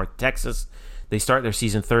against North Texas. They start their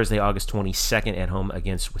season Thursday, August 22nd at home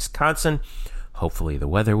against Wisconsin. Hopefully the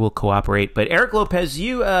weather will cooperate. But Eric Lopez,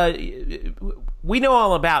 we know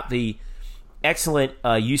all about the excellent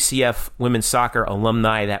UCF women's soccer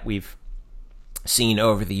alumni that we've seen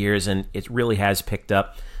over the years, and it really has picked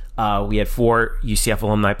up. We had 4 UCF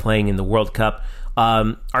alumni playing in the World Cup.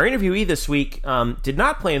 Our interviewee this week did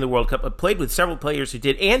not play in the World Cup, but played with several players who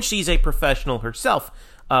did, and she's a professional herself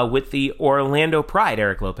with the Orlando Pride,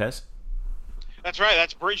 Eric Lopez. That's right.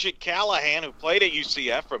 That's Bridget Callahan, who played at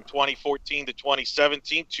UCF from 2014 to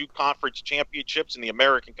 2017, 2 conference championships in the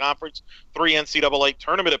American Conference, 3 NCAA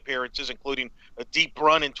tournament appearances, including a deep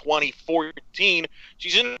run in 2014.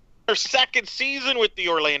 She's in her second season with the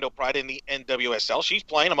Orlando Pride in the NWSL. She's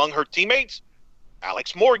playing among her teammates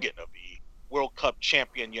Alex Morgan of the World Cup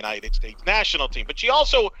champion United States national team. But she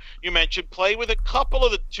also, you mentioned, played with a couple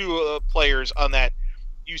of the 2 players on that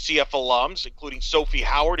UCF alums, including Sophie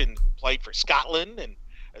Howard, and played for Scotland, and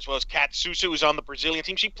as well as Kat Sousa, who's on the Brazilian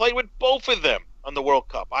team. She played with both of them on the World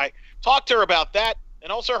Cup. I talked to her about that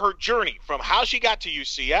and also her journey from how she got to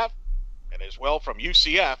UCF and as well from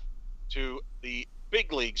UCF to the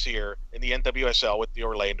big leagues here in the NWSL with the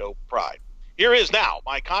Orlando Pride. Here is now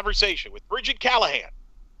my conversation with Bridget Callahan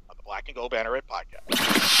on the Black and Gold Banneret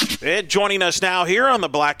podcast. And joining us now here on the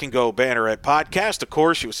Black and Gold Banneret podcast, of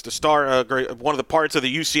course, she was the star, one of the parts of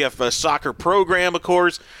the UCF soccer program, of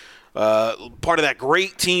course. Part of that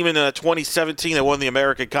great team in 2017 that won the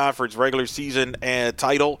American Conference regular season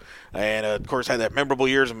title, and of course had that memorable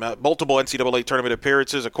years and multiple NCAA tournament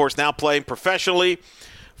appearances. Of course, now playing professionally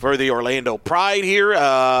for the Orlando Pride. Here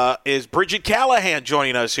is Bridget Callahan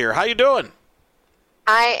joining us here. How you doing?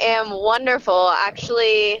 I am wonderful.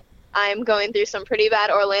 Actually, I'm going through some pretty bad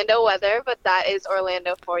Orlando weather, but that is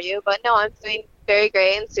Orlando for you. But no, I'm doing very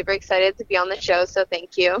great and super excited to be on the show, so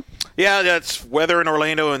thank you. Yeah, that's weather in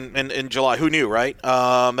Orlando in July. Who knew, right?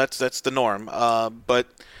 That's the norm. But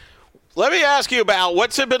let me ask you about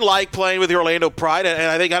what's it been like playing with the Orlando Pride.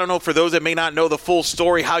 And I don't know, for those that may not know the full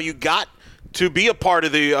story, how you got to be a part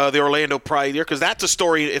of the Orlando Pride here, because that's a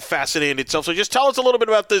story fascinating in itself. So just tell us a little bit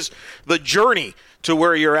about the journey to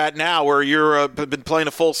where you're at now, where you're been playing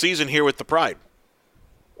a full season here with the Pride.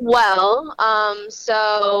 Well,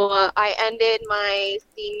 so I ended my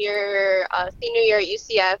senior year at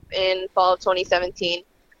UCF in fall of 2017,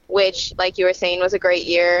 which, like you were saying, was a great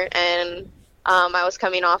year, and I was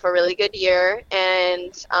coming off a really good year.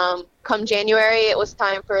 And come January, it was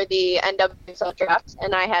time for the NWSL draft,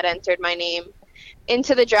 and I had entered my name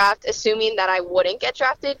into the draft, assuming that I wouldn't get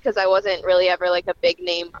drafted because I wasn't really ever like a big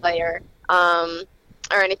name player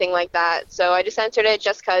or anything like that. So I just entered it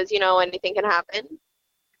just because, anything can happen.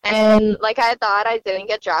 And like I thought, I didn't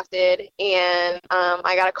get drafted, and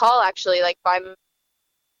I got a call actually like 5 minutes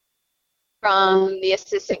from the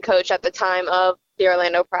assistant coach at the time of the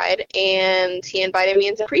Orlando Pride, and he invited me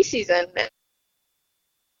into preseason. A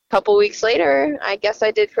couple weeks later, I guess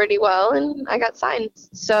I did pretty well, and I got signed.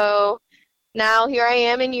 So now here I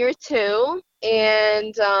am in year 2,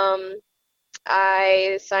 and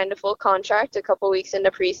I signed a full contract a couple weeks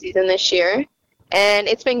into preseason this year. And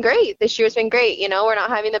it's been great. This year's been great. We're not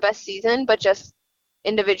having the best season, but just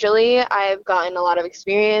individually, I've gotten a lot of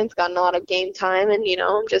experience, gotten a lot of game time, and,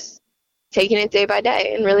 I'm just taking it day by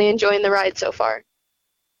day and really enjoying the ride so far.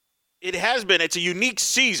 It has been. It's a unique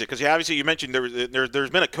season because obviously you mentioned there's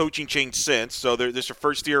been a coaching change since. So this is your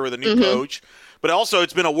first year with a new coach. But also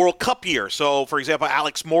it's been a World Cup year. So, for example,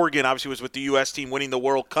 Alex Morgan obviously was with the U.S. team winning the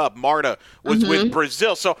World Cup. Marta was with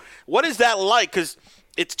Brazil. So what is that like? Because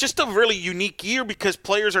it's just a really unique year because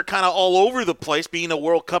players are kind of all over the place being a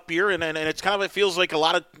World Cup year, and it's kind of, it feels like a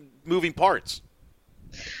lot of moving parts.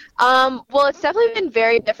 Well, it's definitely been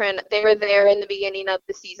very different. They were there in the beginning of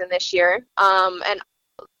the season this year, and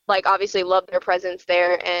obviously love their presence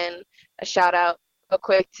there, and a shout out real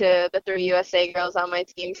quick to the 3 USA girls on my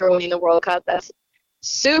team for winning the World Cup. That's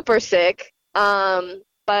super sick.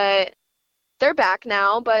 But they're back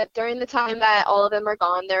now, but during the time that all of them are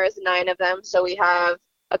gone, there is 9 of them. So we have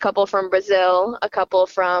a couple from Brazil, a couple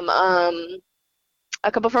from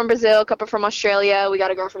a couple from Brazil, a couple from Australia. We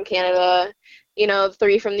got a girl from Canada,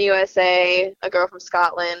 3 from the USA, a girl from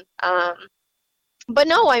Scotland. But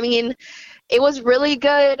no, I mean, it was really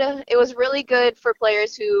good. It was really good for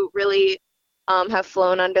players who really have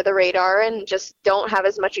flown under the radar and just don't have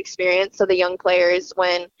as much experience. So the young players,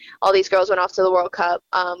 when all these girls went off to the World Cup,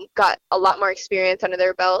 got a lot more experience under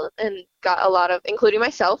their belt and got a lot of, including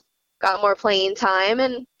myself, got more playing time.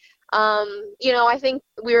 And, I think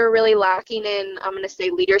we were really lacking in, I'm going to say,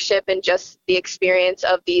 leadership and just the experience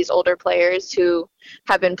of these older players who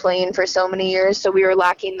have been playing for so many years. So we were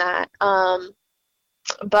lacking that.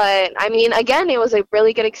 But I mean, again, it was a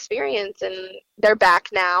really good experience, and they're back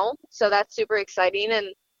now, so that's super exciting. And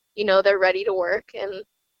they're ready to work. And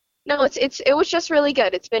no, it was just really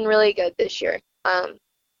good. It's been really good this year.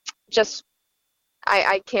 Just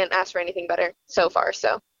I can't ask for anything better so far.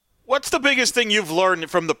 So, what's the biggest thing you've learned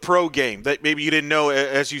from the pro game that maybe you didn't know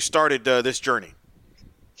as you started this journey?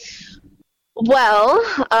 Well,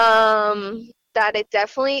 that it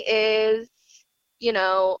definitely is.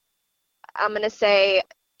 I'm going to say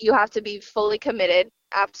you have to be fully committed,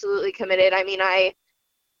 absolutely committed. I mean, I,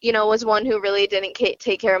 was one who really didn't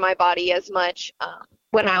take care of my body as much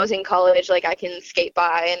when I was in college. Like, I can skate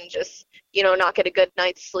by and just, not get a good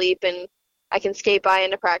night's sleep, and I can skate by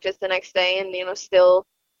into practice the next day and, still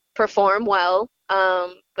perform well.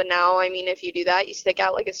 But now, I mean, if you do that, you stick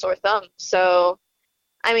out like a sore thumb. So,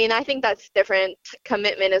 I mean, I think that's different.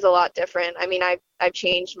 Commitment is a lot different. I mean, I've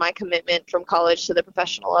changed my commitment from college to the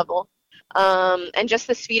professional level. And just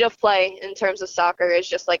the speed of play in terms of soccer is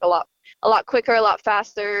just like a lot quicker, a lot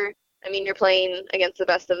faster. I mean, you're playing against the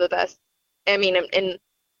best of the best. I mean,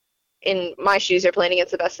 in my shoes, you're playing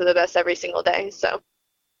against the best of the best every single day. So.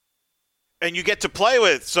 And you get to play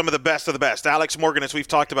with some of the best of the best. Alex Morgan, as we've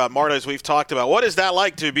talked about, Marta, as we've talked about. What is that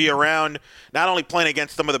like to be around, not only playing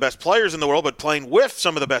against some of the best players in the world, but playing with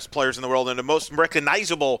some of the best players in the world and the most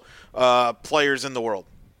recognizable players in the world?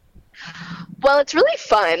 Well, it's really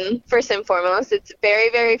fun, first and foremost. It's very,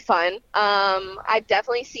 very fun. I've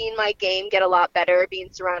definitely seen my game get a lot better being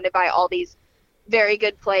surrounded by all these very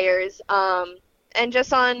good players. And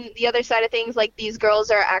just on the other side of things, like, these girls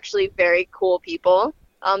are actually very cool people.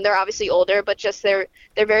 They're obviously older, but just they're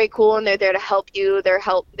very cool, and they're there to help you.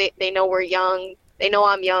 They know we're young. They know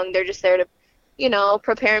I'm young. They're just there to,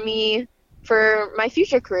 prepare me for my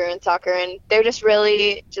future career in soccer, and they're just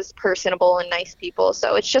really just personable and nice people.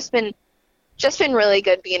 So it's just been really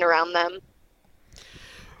good being around them.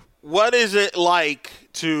 What is it like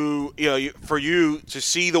to, for you to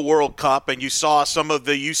see the World Cup, and you saw some of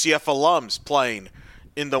the UCF alums playing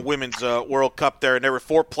in the Women's World Cup there, and there were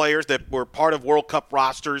 4 players that were part of World Cup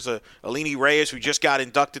rosters, Alini Reyes, who just got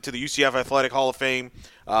inducted to the UCF Athletic Hall of Fame,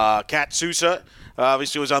 Kat Sousa,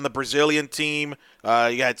 obviously was on the Brazilian team.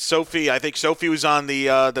 You had Sophie. I think Sophie was on the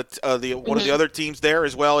one of the other teams there,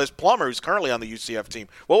 as well as Plummer, who's currently on the UCF team.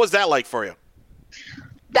 What was that like for you?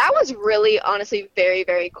 That was really, honestly, very,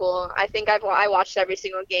 very cool. I think I watched every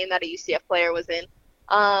single game that a UCF player was in.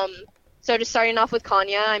 So just starting off with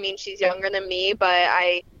Kanya, I mean, she's younger than me, but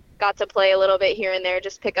I got to play a little bit here and there,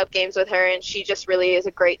 just pick up games with her, and she just really is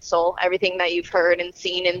a great soul. Everything that you've heard and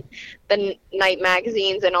seen in the night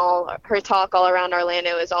magazines and all her talk all around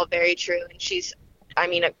Orlando is all very true. And she's, I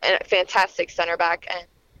mean, a fantastic center back and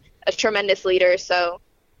a tremendous leader. So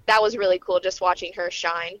that was really cool, just watching her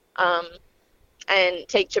shine and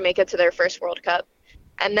take Jamaica to their first World Cup.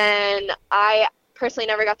 And then I personally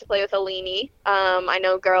never got to play with Alini. I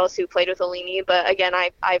know girls who played with Alini, but again,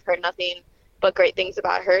 I've heard nothing but great things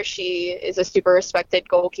about her. She is a super respected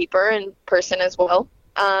goalkeeper and person as well.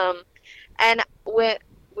 And with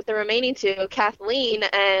the remaining 2, Kathleen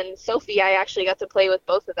and Sophie, I actually got to play with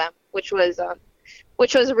both of them, which was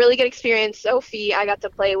a really good experience. Sophie, I got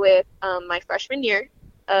to play with my freshman year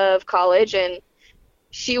of college, and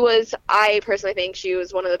I personally think she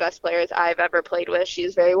was one of the best players I've ever played with.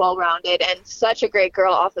 She's very well-rounded and such a great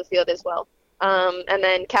girl off the field as well. And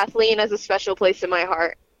then Kathleen has a special place in my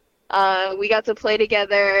heart. We got to play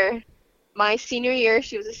together my senior year.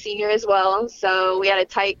 She was a senior as well, so we had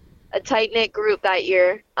a tight-knit group that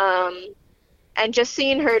year. And just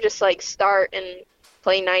seeing her just, like, start and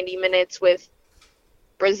play 90 minutes with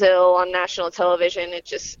Brazil on national television,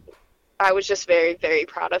 I was just very, very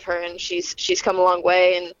proud of her, and she's come a long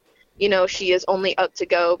way, and she is only up to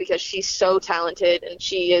go because she's so talented, and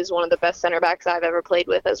she is one of the best center backs I've ever played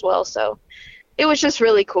with as well. So it was just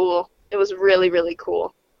really cool. It was really, really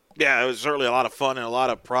cool. Yeah, it was certainly a lot of fun and a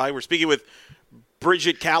lot of pride. We're speaking with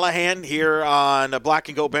Bridget Callahan here on the Black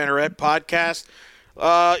and Gold Banneret podcast.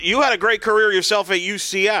 You had a great career yourself at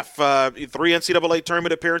UCF. 3 NCAA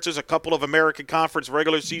tournament appearances, a couple of American Conference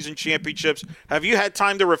regular season championships. Have you had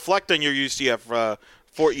time to reflect on your UCF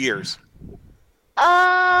 4 years?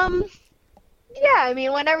 Yeah, I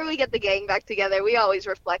mean, whenever we get the gang back together, we always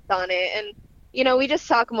reflect on it. And, we just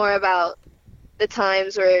talk more about the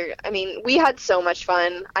times where, I mean, we had so much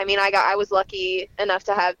fun. I mean, I was lucky enough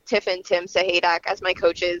to have Tiff and Tim Sahadak as my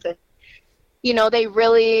coaches. And, they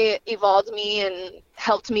really evolved me and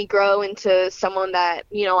helped me grow into someone that,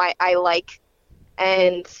 I like.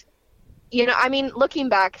 And, I mean, looking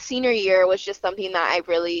back, senior year was just something that I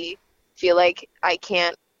really feel like I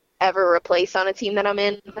can't ever replace on a team that I'm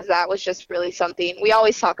in, because that was just really something. We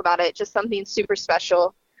always talk about it, just something super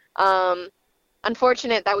special.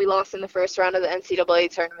 Unfortunate that we lost in the first round of the NCAA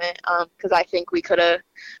tournament, because I think we could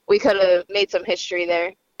have made some history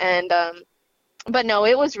there. And but no,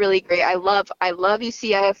 it was really great. I love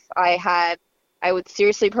UCF. I would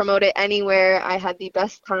seriously promote it anywhere. I had the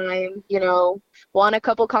best time. Won a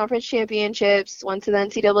couple conference championships, went to the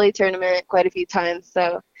NCAA tournament quite a few times.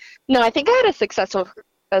 So no, I think I had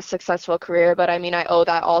a successful career, but I mean, I owe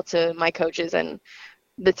that all to my coaches and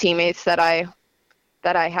the teammates that I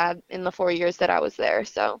had in the 4 years that I was there.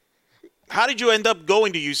 So how did you end up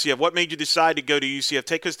going to UCF? What made you decide to go to UCF?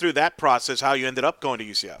 Take us through that process, how you ended up going to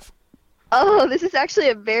UCF. Oh, this is actually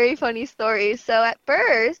a very funny story. So at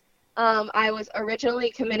first, I was originally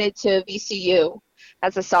committed to VCU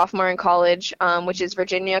as a sophomore in college, which is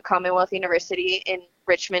Virginia Commonwealth University in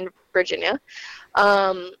Richmond, Virginia.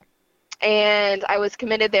 And I was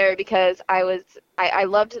committed there because I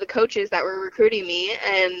loved the coaches that were recruiting me,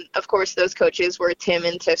 and of course those coaches were Tim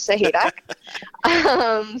and Tiff Sahadak.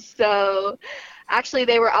 So actually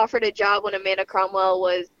they were offered a job when Amanda Cromwell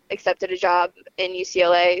was accepted a job in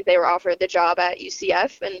UCLA. They were offered the job at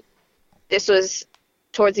UCF, and this was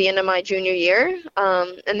towards the end of my junior year,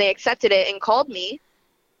 and they accepted it and called me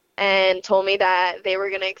and told me that they were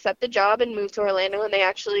going to accept the job and move to Orlando, and they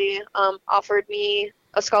actually offered me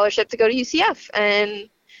a scholarship to go to UCF. And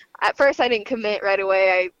at first I didn't commit right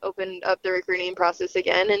away. I opened up the recruiting process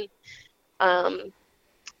again, and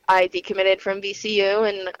I decommitted from VCU,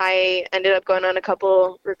 and I ended up going on a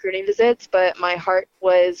couple recruiting visits, but my heart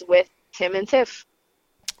was with Tim and Tiff.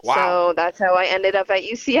 Wow. So that's how I ended up at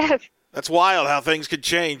UCF. That's wild how things could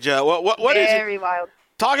change. What is it? Very wild.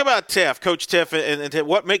 Talk about Tiff, Coach Tiff, and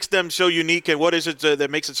what makes them so unique, and what is it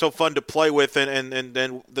that makes it so fun to play with, and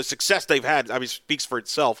the success they've had, I mean, speaks for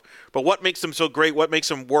itself. But what makes them so great? What makes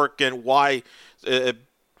them work, and why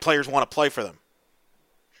players want to play for them?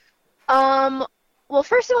 Well,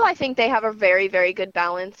 first of all, I think they have a very, very good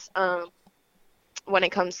balance when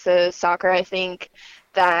it comes to soccer. I think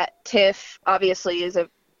that Tiff obviously is a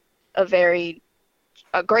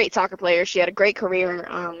great soccer player. She had a great career.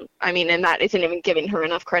 I mean, and that isn't even giving her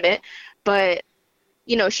enough credit. But,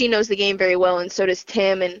 she knows the game very well, and so does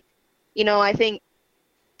Tim. And, I think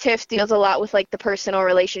Tiff deals a lot with, like, the personal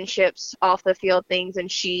relationships, off the field things. And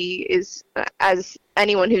she is, as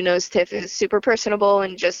anyone who knows Tiff, is super personable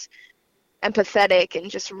and just empathetic and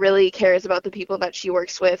just really cares about the people that she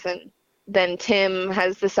works with. And then Tim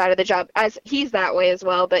has the side of the job, as he's that way as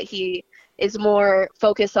well, but he is more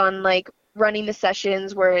focused on, like, running the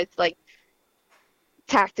sessions where it's like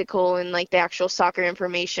tactical and like the actual soccer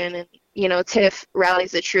information, and Tiff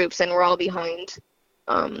rallies the troops, and we're all behind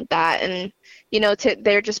that. And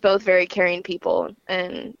they're just both very caring people,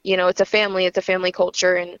 and it's a family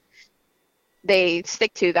culture, and they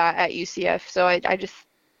stick to that at UCF. So I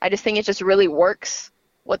just think it just really works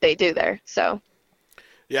what they do there. So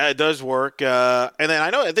yeah, it does work. And then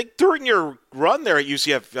I think during your run there at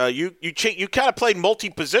UCF, you kind of played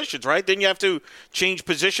multi-positions, right? Didn't you have to change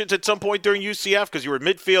positions at some point during UCF because you were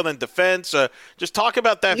midfield and defense? Just talk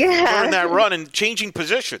about that during that run and changing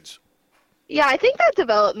positions. Yeah, I think that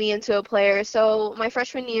developed me into a player. So my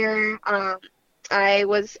freshman year,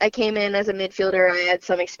 I came in as a midfielder. I had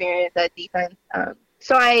some experience at defense.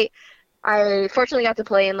 So I fortunately got to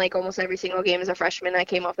play in like almost every single game as a freshman. I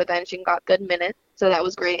came off the bench and got good minutes, so that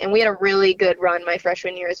was great. And we had a really good run my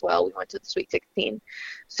freshman year as well. We went to the Sweet 16.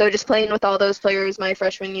 So just playing with all those players my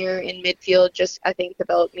freshman year in midfield just, I think,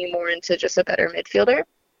 developed me more into just a better midfielder.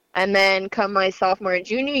 And then come my sophomore and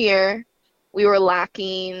junior year, we were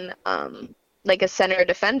lacking like a center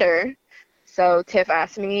defender. So Tiff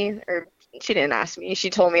asked me, or she didn't ask me,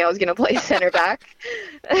 she told me I was going to play center back.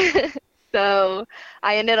 So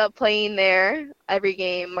I ended up playing there every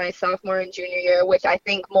game my sophomore and junior year, which I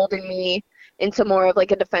think molded me into more of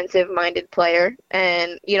like a defensive-minded player.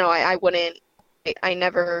 And, I would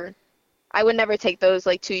never take those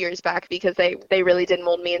like 2 years back, because they really did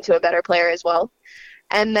mold me into a better player as well.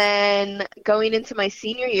 And then going into my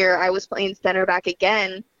senior year, I was playing center back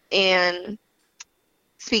again. And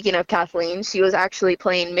speaking of Kathleen, she was actually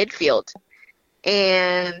playing midfield.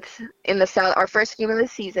 And in our first game of the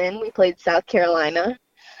season, we played South Carolina.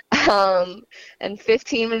 And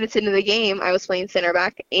 15 minutes into the game, I was playing center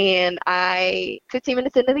back, and 15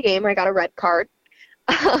 minutes into the game, I got a red card.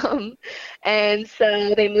 And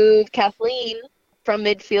so they moved Kathleen from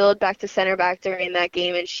midfield back to center back during that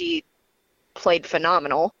game, and she played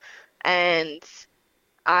phenomenal. And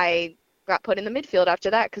I got put in the midfield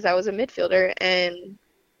after that because I was a midfielder, and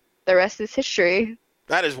the rest is history.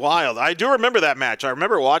 That is wild. I do remember that match. I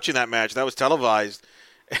remember watching that match. That was televised.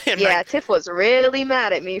 And yeah, Tiff was really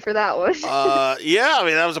mad at me for that one. Yeah, I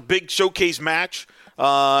mean, that was a big showcase match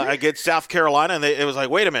against South Carolina, and it was like,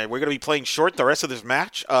 wait a minute, we're going to be playing short the rest of this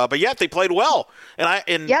match? But yet they played well.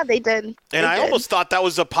 Yeah, they did. I almost thought that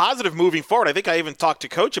was a positive moving forward. I think I even talked to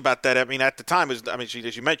Coach about that. I mean, at the time, as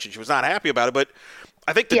you mentioned, she was not happy about it, but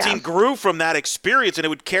I think the team grew from that experience, and it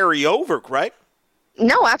would carry over, right?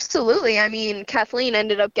 No, absolutely. I mean, Kathleen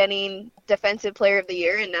ended up getting Defensive Player of the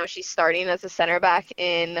Year, and now she's starting as a center back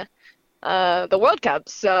in the World Cup.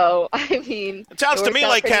 So, I mean, it sounds to me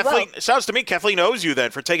like Kathleen. Well. It sounds to me Kathleen owes you then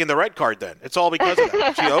for taking the red card. Then it's all because of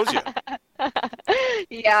that. She owes you.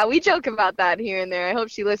 Yeah, we joke about that here and there. I hope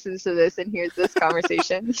she listens to this and hears this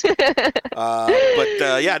conversation.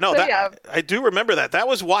 I do remember that. That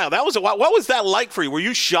was wild. What was that like for you? Were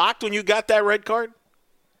you shocked when you got that red card?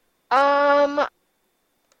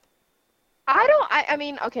 I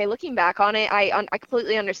mean, okay, looking back on it, I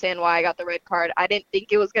completely understand why I got the red card. I didn't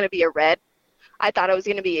think it was going to be a red. I thought it was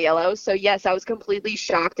going to be a yellow. So, yes, I was completely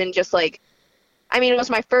shocked and just like, I mean, it was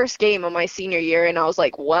my first game of my senior year, and I was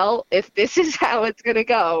like, well, if this is how it's going to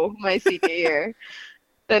go my senior year,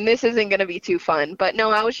 then this isn't going to be too fun. But,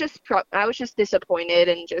 no, I was just disappointed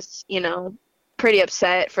and just, pretty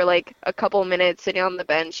upset for like a couple minutes sitting on the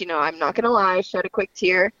bench. I'm not going to lie, shed a quick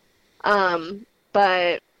tear.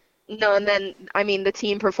 But no, and then, I mean, the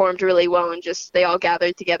team performed really well and just they all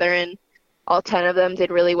gathered together and all 10 of them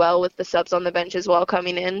did really well with the subs on the bench as well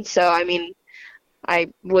coming in. So, I mean, I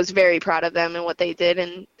was very proud of them and what they did.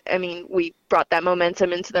 And, I mean, we brought that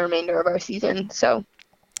momentum into the remainder of our season. So.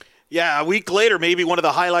 Yeah, a week later, maybe one of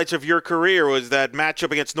the highlights of your career was that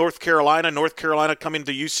matchup against North Carolina. North Carolina coming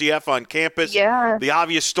to UCF on campus. Yeah. The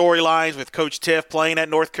obvious storylines with Coach Tiff playing at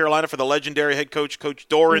North Carolina for the legendary head coach, Coach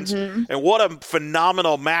Dorrance. Mm-hmm. And what a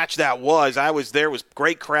phenomenal match that was. I was there. It was a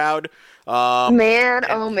great crowd. Man.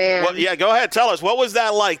 Well, yeah, go ahead. Tell us. What was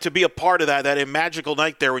that like to be a part of that magical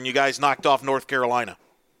night there when you guys knocked off North Carolina?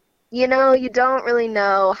 You don't really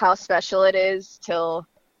know how special it is till,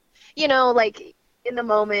 like – in the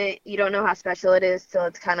moment, you don't know how special it is till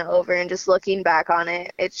it's kind of over. And just looking back on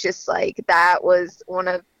it, it's just like that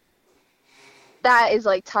is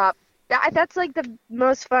like top. That's like the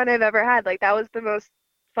most fun I've ever had. Like that was the most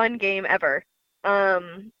fun game ever.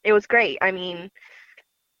 It was great. I mean,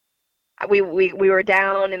 we were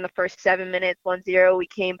down in the first 7 minutes, 1-0. We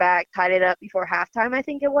came back, tied it up before halftime, I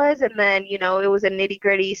think it was. And then, it was a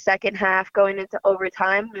nitty-gritty second half going into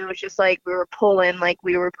overtime. It was just like we were pulling, like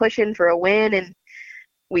we were pushing for a win, and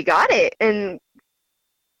we got it. And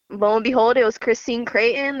lo and behold, it was Christine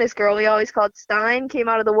Creighton, this girl we always called Stein, came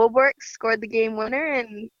out of the woodwork, scored the game winner.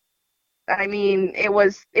 And, I mean, it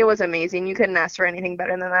was amazing. You couldn't ask for anything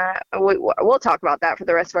better than that. We'll talk about that for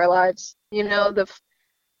the rest of our lives. The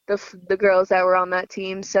girls that were on that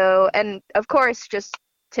team. So, and of course, just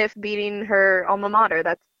Tiff beating her alma mater.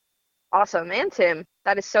 That's awesome. And Tim,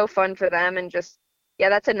 that is so fun for them. And just, yeah,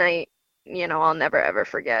 that's a night, I'll never, ever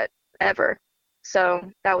forget, ever. So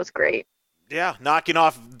that was great. Yeah, knocking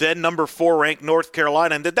off then number 4 ranked North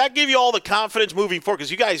Carolina. And did that give you all the confidence moving forward? Because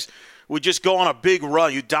you guys would just go on a big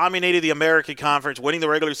run. You dominated the American Conference, winning the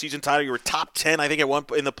regular season title. You were top 10, I think, at one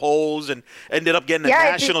in the polls, and ended up getting a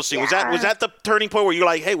national seed. Yeah. Was that the turning point where you're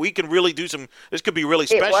like, hey, we can really do some – this could be really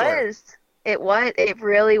special? It was. It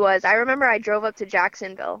really was. I remember I drove up to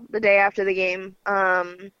Jacksonville the day after the game.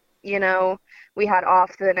 We had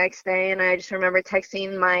off the next day, and I just remember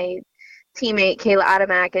texting my teammate, Kayla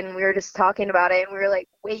Adamak, and we were just talking about it, and we were like,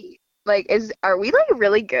 wait, like, are we, like,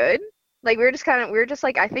 really good? Like, we were just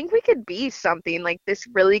like, I think we could be something. Like, this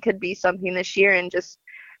really could be something this year. And just,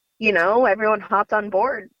 everyone hopped on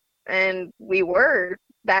board. And we were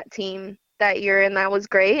that team that year, and that was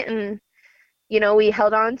great. And, we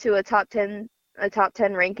held on to a top 10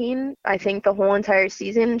 ranking, I think, the whole entire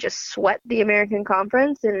season, just swept the American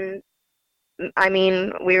Conference. And, I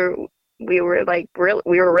mean, we were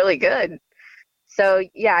really good. So,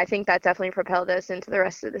 yeah, I think that definitely propelled us into the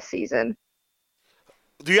rest of the season.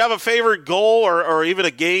 Do you have a favorite goal or even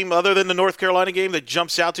a game other than the North Carolina game that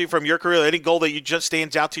jumps out to you from your career? Any goal that you just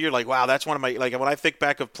stands out to you? Like, wow, that's one of my, like, when I think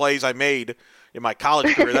back of plays I made in my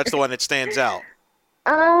college career, that's the one that stands out.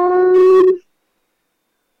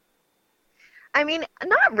 I mean,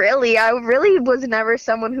 not really. I really was never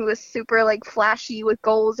someone who was super, like, flashy with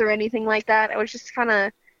goals or anything like that. I was just kind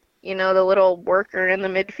of, the little worker in the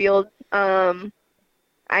midfield.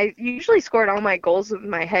 I usually scored all my goals with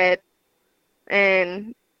my head.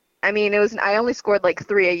 And, I mean, I only scored, like,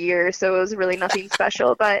 3 a year, so it was really nothing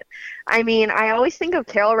special. But, I mean, I always think of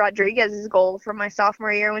Carol Rodriguez's goal from my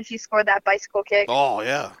sophomore year when she scored that bicycle kick. Oh,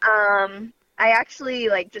 yeah. I actually,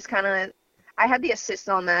 like, just kind of – I had the assist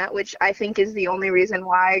on that, which I think is the only reason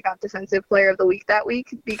why I got Defensive Player of the Week that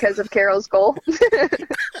week, because of Carol's goal. Because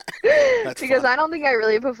fun. I don't think I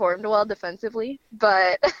really performed well defensively.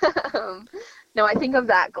 But, no, I think of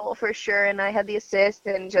that goal for sure, and I had the assist,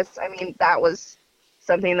 and just, I mean, that was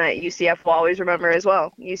something that UCF will always remember as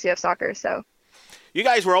well, UCF soccer, so. You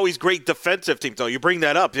guys were always great defensive teams, though. You bring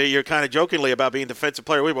that up. You're kind of jokingly about being Defensive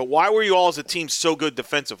Player of the Week, but why were you all as a team so good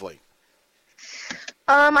defensively?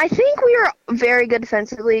 I think we were very good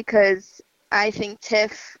defensively because I think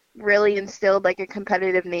Tiff really instilled, like, a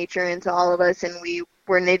competitive nature into all of us, and we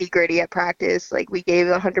were nitty-gritty at practice. Like, we gave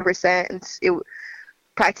 100%, and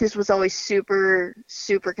practice was always super,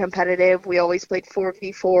 super competitive. We always played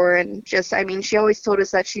 4v4, and just, I mean, she always told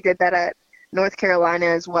us that she did that at North Carolina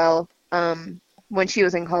as well when she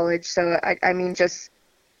was in college. So, I mean, just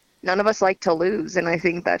none of us like to lose, and I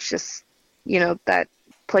think that's just, that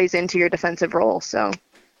plays into your defensive role. So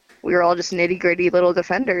we were all just nitty-gritty little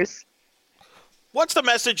defenders. What's the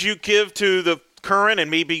message you give to the current and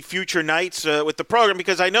maybe future Knights with the program?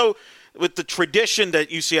 Because I know with the tradition that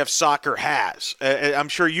UCF soccer has, I'm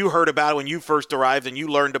sure you heard about it when you first arrived and you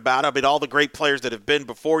learned about it. I mean, all the great players that have been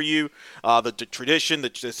before you, the tradition,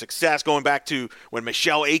 the success going back to when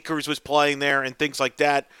Michelle Akers was playing there and things like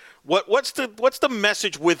that. What's the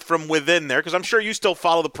message from within there? Because I'm sure you still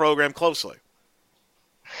follow the program closely.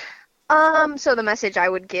 So the message I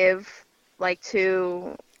would give, like,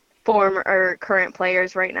 to former or current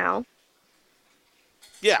players right now.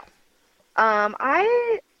 Yeah.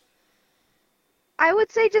 I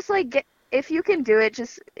would say just, like, if you can do it,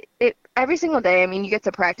 every single day. I mean, you get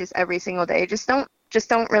to practice every single day. Just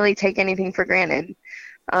don't really take anything for granted.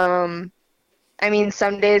 I mean,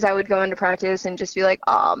 some days I would go into practice and just be like,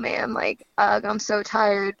 oh man, like, I'm so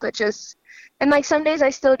tired, but just. And, like, some days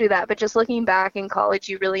I still do that, but just looking back in college,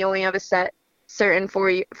 you really only have a certain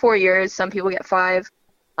 4 years. Some people get 5,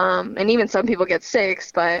 and even some people get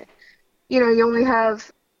 6. But, you only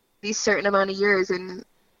have these certain amount of years, and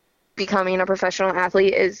becoming a professional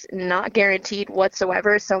athlete is not guaranteed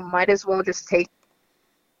whatsoever. So might as well just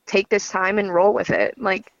take this time and roll with it.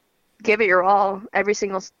 Like, give it your all every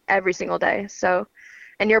single day. So,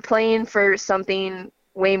 and you're playing for something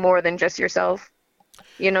way more than just yourself.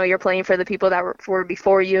 You're playing for the people that were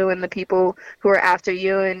before you and the people who are after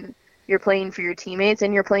you, and you're playing for your teammates,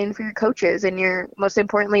 and you're playing for your coaches, and you're most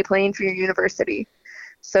importantly playing for your university.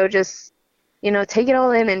 So just, take it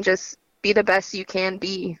all in and just be the best you can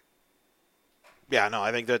be. Yeah, no,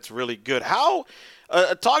 I think that's really good. How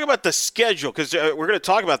talk about the schedule, because we're going to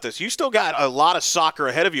talk about this. You still got a lot of soccer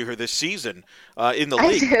ahead of you here this season in the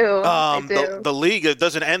league. I do. The league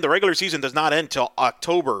doesn't end. The regular season does not end till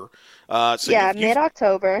October.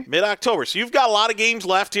 Mid-October. Mid-October. So you've got a lot of games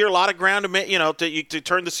left here, a lot of ground to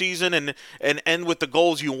turn the season and end with the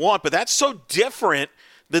goals you want. But that's so different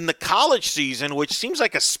than the college season, which seems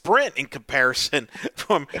like a sprint in comparison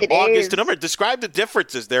from August to November. Describe the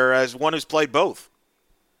differences there as one who's played both.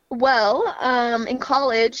 Well, in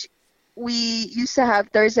college, we used to have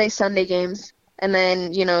Thursday, Sunday games. And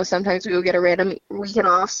then, sometimes we would get a random weekend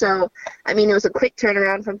off. So, I mean, it was a quick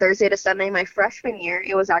turnaround from Thursday to Sunday. My freshman year,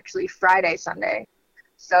 it was actually Friday, Sunday.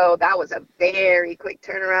 So that was a very quick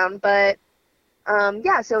turnaround. But,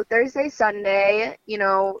 so Thursday, Sunday,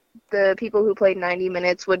 the people who played 90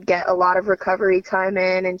 minutes would get a lot of recovery time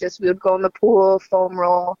in, and we would go in the pool, foam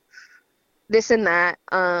roll, this and that.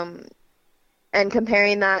 And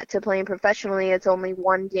comparing that to playing professionally, it's only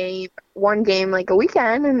one game like a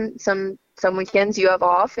weekend, and some weekends you have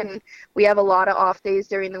off, and we have a lot of off days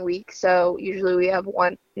during the week. So usually we have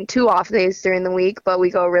 1 and 2 off days during the week, but we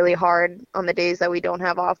go really hard on the days that we don't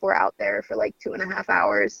have off. We're out there for like 2.5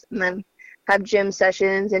 hours, and then have gym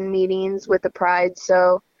sessions and meetings with the Pride.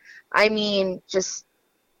 So, I mean,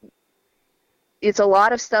 it's a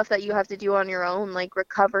lot of stuff that you have to do on your own, like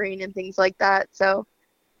recovering and things like that. So,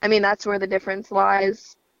 I mean, that's where the difference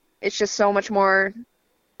lies. It's just so much more.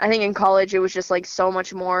 I think in college it was just like so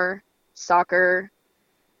much more soccer,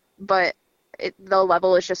 but the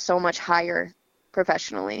level is just so much higher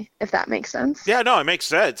professionally, if that makes sense. Yeah, no, it makes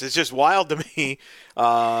sense. It's just wild to me,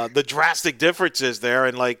 the drastic differences there,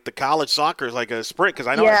 and like the college soccer is like a sprint. Because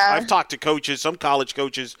I know I've talked to coaches, some college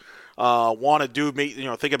coaches want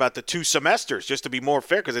to think about the 2 semesters just to be more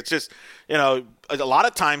fair. Because it's just, a lot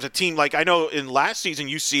of times a team, like I know in last season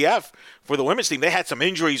UCF for the women's team, they had some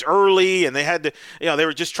injuries early, and they had to, they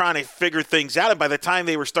were just trying to figure things out. And by the time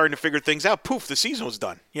they were starting to figure things out, poof, the season was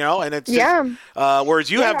done. And it's just, whereas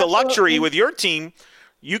you have the luxury with your team.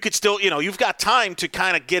 You could still, you've got time to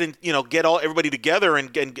kind of get in, get everybody together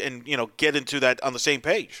and get into that on the same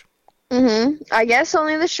page. Mm-hmm. I guess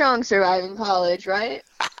only the strong survive in college, right?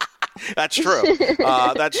 That's true.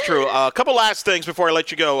 That's true. A couple last things before I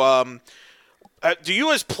let you go. Do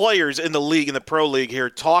you, as players in the league, in the pro league here,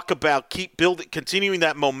 talk about continuing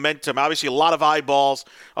that momentum? Obviously, a lot of eyeballs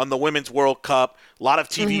on the Women's World Cup, a lot of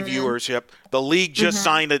TV viewership. The league just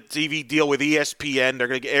signed a TV deal with ESPN. They're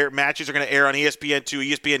going to air matches are going to air on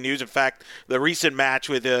ESPN2, ESPN News. In fact, the recent match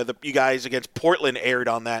with you guys against Portland aired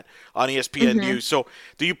on ESPN News. So,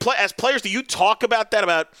 do you as players? Do you talk about that?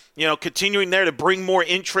 About continuing there to bring more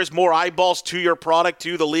interest, more eyeballs to your product,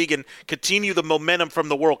 to the league, and continue the momentum from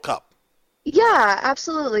the World Cup? Yeah,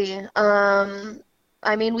 absolutely.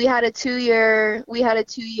 I mean, we had a 2-year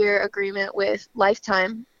agreement with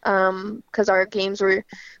Lifetime, because our games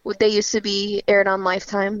they used to be aired on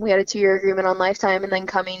Lifetime. We had a 2-year agreement on Lifetime, and then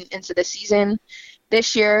coming into the season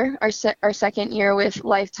this year, our second year with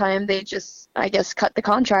Lifetime, they just, I guess, cut the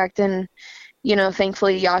contract, and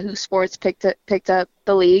thankfully Yahoo Sports picked up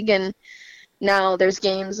the league, and now there's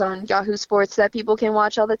games on Yahoo Sports that people can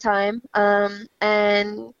watch all the time.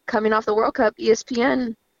 And coming off the World Cup,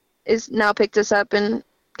 ESPN is now picked us up, and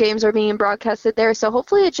games are being broadcasted there. So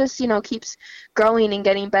hopefully it just, keeps growing and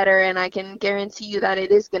getting better. And I can guarantee you that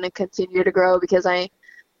it is going to continue to grow, because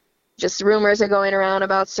rumors are going around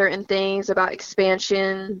about certain things, about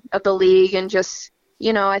expansion of the league, and just,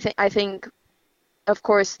 I think, of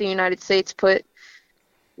course, the United States put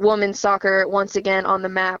women's soccer once again on the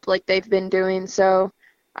map like they've been doing. So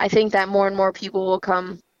I think that more and more people will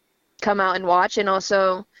come out and watch, and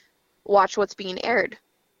also watch what's being aired.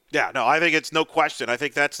 Yeah, no, I think it's no question. I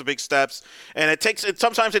think that's the big steps, and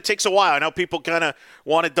sometimes it takes a while. I know people kind of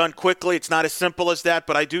want it done quickly. It's not as simple as that,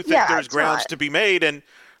 but I do think there's grounds to be made, and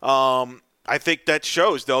I think that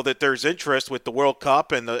shows though that there's interest with the World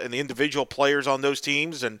Cup and the individual players on those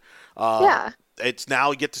teams, and it's now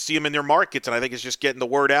you get to see them in their markets, and I think it's just getting the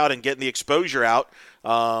word out and getting the exposure out.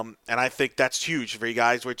 And I think that's huge for you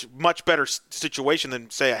guys, which much better situation than,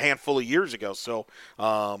 say, a handful of years ago. So,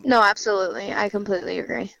 no, absolutely. I completely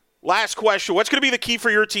agree. Last question. What's going to be the key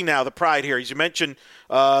for your team now, the Pride here? As you mentioned,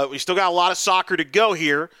 we still got a lot of soccer to go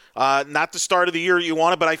here. Not the start of the year you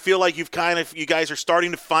wanted, but I feel like you guys are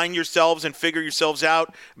starting to find yourselves and figure yourselves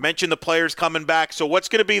out. Mentioned the players coming back. So what's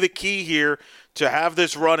going to be the key here to have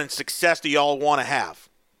this run and success that y'all want to have?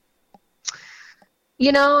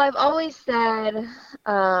 I've always said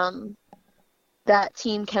that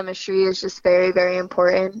team chemistry is just very, very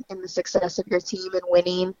important in the success of your team and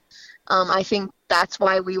winning. I think that's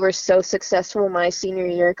why we were so successful my senior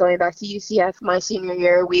year. Going back to UCF, my senior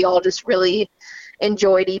year, we all just really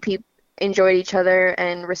enjoyed each other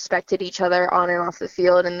and respected each other on and off the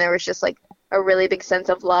field, and there was just like a really big sense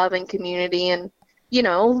of love and community, and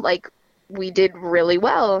we did really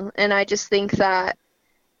well. And I just think that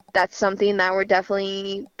that's something that we're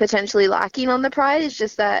definitely potentially lacking on the Pride. It's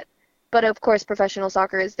just that, but of course professional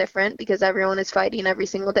soccer is different because everyone is fighting every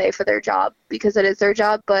single day for their job because it is their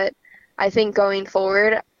job. But I think going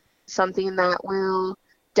forward, something that will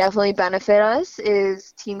definitely benefit us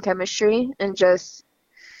is team chemistry and just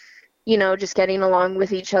getting along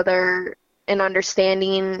with each other and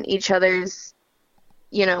understanding each other's,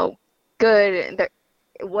 good,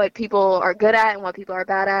 what people are good at and what people are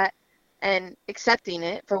bad at, and accepting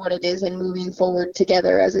it for what it is and moving forward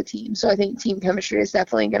together as a team. So I think team chemistry is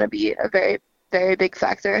definitely going to be a very, very big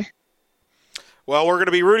factor. Well, we're going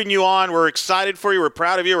to be rooting you on. We're excited for you. We're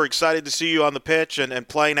proud of you. We're excited to see you on the pitch and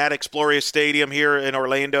playing at Exploria Stadium here in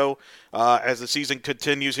Orlando as the season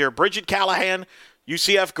continues here. Bridget Callahan,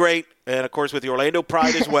 UCF great, and, of course, with the Orlando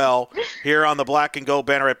Pride as well, here on the Black and Gold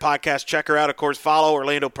Banneret podcast. Check her out. Of course, follow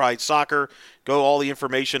Orlando Pride Soccer. Go all the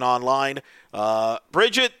information online.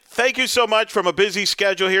 Bridget, thank you so much from a busy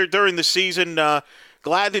schedule here during the season.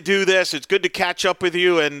 Glad to do this. It's good to catch up with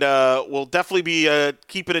you, and we'll definitely be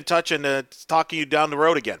keeping in touch and talking to you down the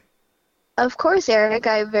road again. Of course, Eric.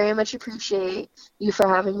 I very much appreciate you for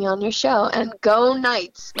having me on your show. And go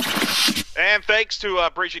Knights! And thanks to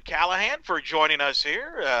Bridget Callahan for joining us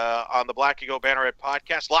here on the Black and Go Banneret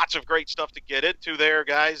podcast. Lots of great stuff to get into there,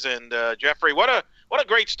 guys. And Jeffrey, what a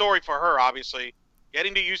great story for her, obviously.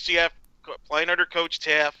 Getting to UCF, playing under Coach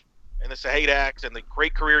Taff and the Sahadaks, and the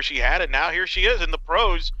great career she had. And now here she is in the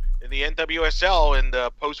pros in the NWSL and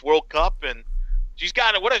post-World Cup. And she's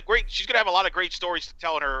going to have a lot of great stories to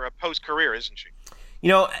tell in her post-career, isn't she?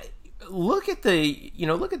 Look at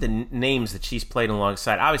the names that she's played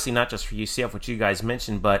alongside. Obviously, not just for UCF, which you guys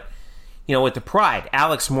mentioned, but with the Pride,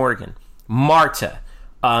 Alex Morgan, Marta,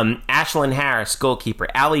 Ashlyn Harris, goalkeeper,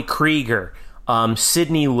 Ali Krieger,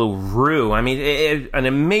 Sydney LaRue. I mean, an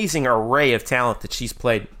amazing array of talent that she's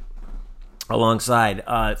played alongside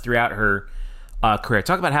throughout her career.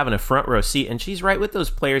 Talk about having a front row seat, and she's right with those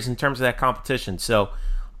players in terms of that competition. So,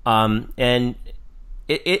 and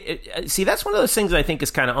see, that's one of those things that I think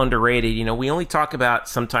is kind of underrated. We only talk about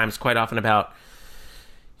sometimes, quite often, about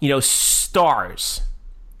stars,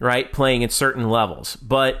 right, playing at certain levels.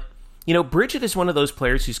 But Bridget is one of those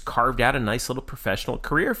players who's carved out a nice little professional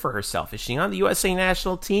career for herself. Is she on the USA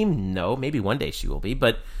national team? No, maybe one day she will be,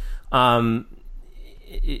 but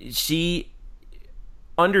she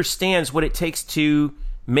understands what it takes to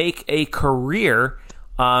make a career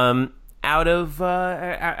out of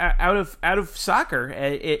soccer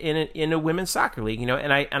in a women's soccer league,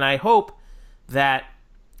 and I hope that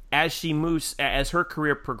as her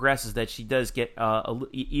career progresses, that she does get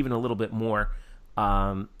even a little bit more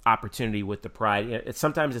opportunity with the Pride.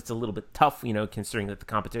 Sometimes it's a little bit tough, considering that the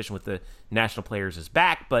competition with the national players is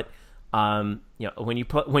back. But when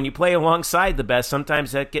you play alongside the best,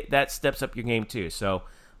 sometimes that steps up your game too. So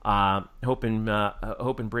hoping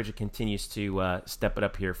Bridget continues to step it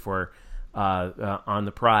up here for. On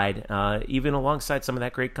the Pride, even alongside some of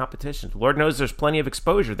that great competition. Lord knows there's plenty of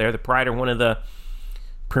exposure there. The Pride are one of the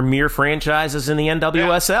premier franchises in the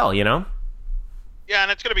NWSL, Yeah,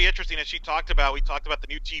 and it's going to be interesting, as we talked about the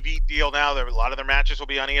new TV deal now. A lot of their matches will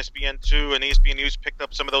be on ESPN2, and ESPN News picked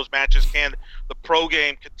up some of those matches. Can the pro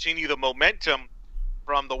game continue the momentum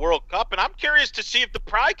from the World Cup? And I'm curious to see if the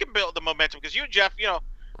Pride can build the momentum, because you, Jeff,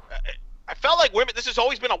 I felt like this has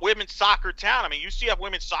always been a women's soccer town. I mean, UCF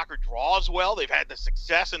women's soccer draws well. They've had the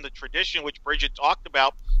success and the tradition, which Bridget talked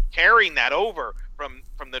about, carrying that over from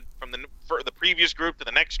the previous group to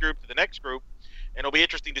the next group to the next group. And it'll be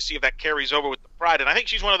interesting to see if that carries over with the Pride. And I think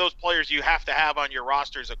she's one of those players you have to have on your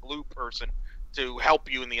roster as a glue person to help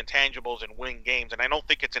you in the intangibles and win games. And I don't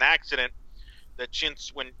think it's an accident that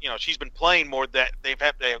since when she's been playing more, that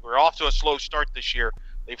we're off to a slow start this year.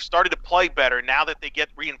 They've started to play better. Now that they get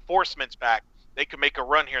reinforcements back, they can make a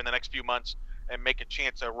run here in the next few months and make a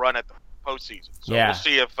chance at run at the postseason. So we'll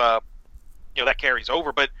see if that carries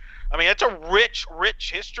over. But I mean, it's a rich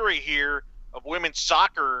history here of women's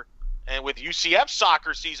soccer, and with UCF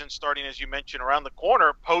soccer season starting, as you mentioned, around the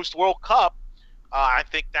corner post World Cup, I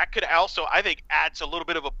think that could also adds a little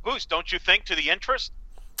bit of a boost, don't you think, to the interest?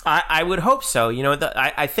 I would hope so.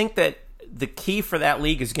 I think that the key for that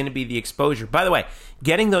league is going to be the exposure. By the way,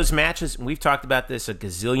 getting those matches, and we've talked about this a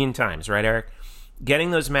gazillion times, right, Eric?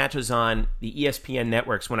 Getting those matches on the ESPN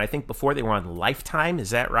networks when I think before they were on Lifetime,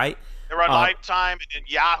 is that right? They were on Lifetime, and then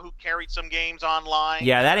Yahoo carried some games online.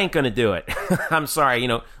 Yeah, that ain't going to do it. I'm sorry.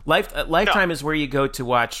 Lifetime is where you go to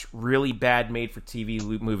watch really bad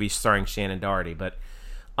made-for-TV movies starring Shannon Doherty, but...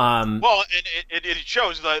 well, it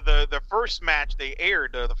shows the first match they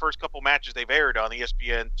aired, the first couple matches they've aired on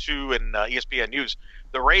ESPN2 and ESPN News,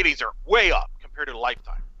 the ratings are way up compared to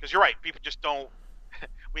Lifetime. Because you're right, people just don't.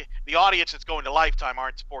 The audience that's going to Lifetime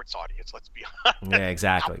aren't sports audience. Let's be honest. Yeah,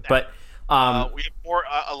 exactly. But we have more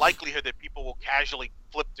a likelihood that people will casually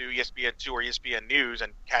flip to ESPN2 or ESPN News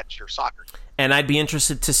and catch your soccer. And I'd be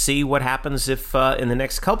interested to see what happens if in the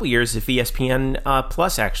next couple years if ESPN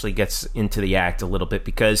Plus actually gets into the act a little bit,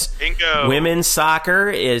 because women's soccer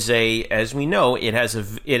is as we know, it has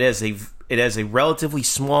a relatively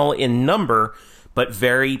small in number but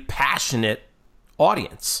very passionate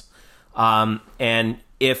audience. And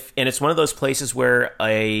it's one of those places where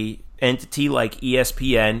a entity like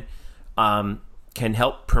ESPN can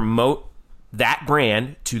help promote that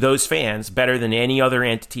brand to those fans better than any other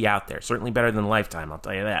entity out there. Certainly better than Lifetime, I'll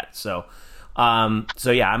tell you that. So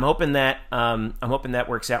yeah, I'm hoping that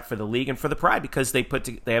works out for the league and for the Pride, because they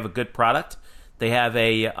have a good product. They have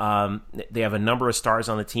a number of stars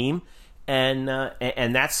on the team, and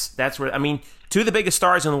that's where, I mean, two of the biggest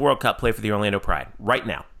stars in the World Cup play for the Orlando Pride right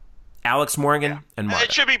now. Alex Morgan and Marta.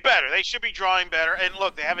 It should be better. They should be drawing better. And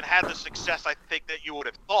look, they haven't had the success I think that you would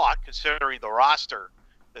have thought, considering the roster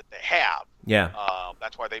that they have. Yeah.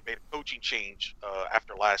 That's why they made a coaching change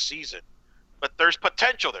after last season. But there's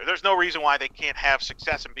potential there. There's no reason why they can't have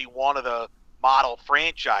success and be one of the model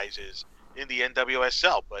franchises in the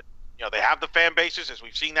NWSL. But they have the fan bases, as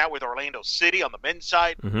we've seen that with Orlando City on the men's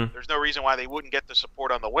side. Mm-hmm. There's no reason why they wouldn't get the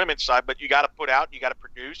support on the women's side. But you got to put out, you got to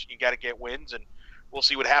produce, you got to get wins, and we'll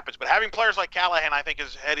see what happens. But having players like Callahan, I think,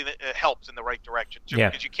 is heading helps in the right direction too. Yeah.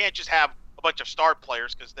 Because you can't just have a bunch of star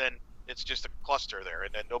players, because then it's just a cluster there,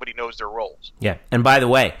 and then nobody knows their roles. Yeah. And by the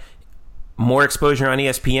way, more exposure on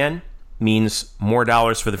ESPN means more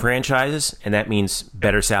dollars for the franchises, and that means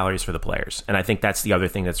better salaries for the players. And I think that's the other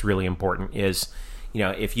thing that's really important is,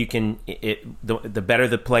 if you can, the better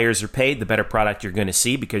the players are paid, the better product you're going to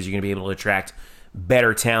see, because you're going to be able to attract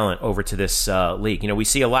better talent over to this league. We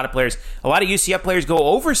see a lot of UCF players go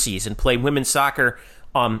overseas and play women's soccer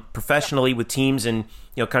professionally with teams in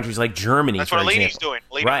countries like Germany. That's for what example.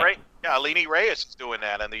 doing. Right. Alini Reyes is doing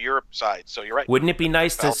that on the Europe side. So you're right. Wouldn't it be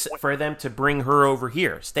nice for them to bring her over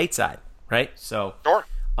here, stateside? Right. So sure.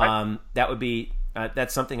 That would be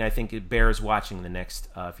that's something I think it bears watching in the next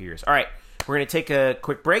few years. All right, we're going to take a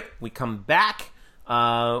quick break. We come back.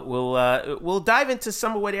 We'll dive into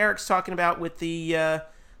some of what Eric's talking about with the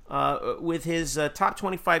with his top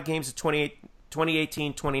 25 games of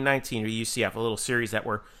 2018, 2019 or UCF, a little series that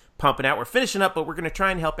we're pumping out. We're finishing up, but we're going to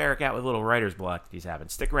try and help Eric out with a little writer's block that he's having.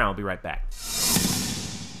 Stick around. We'll be right back.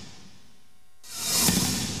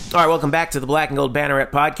 All right, welcome back to the Black and Gold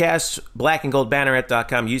Banneret podcast.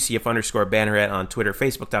 blackandgoldbanneret.com, UCF_Banneret on Twitter,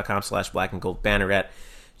 Facebook.com/blackandgoldbanneret.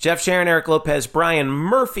 Jeff Sharon, Eric Lopez, Brian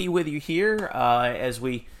Murphy with you here as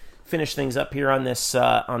we finish things up here on this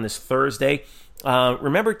Thursday.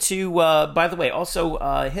 Remember to, by the way, also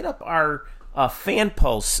hit up our Fan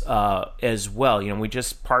Pulse as well. We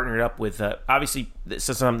just partnered up with, obviously, this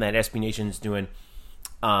is something that SB Nation is doing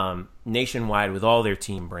nationwide with all their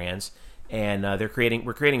team brands. And we're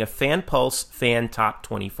creating a Fan Pulse Fan Top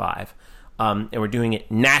 25, and we're doing it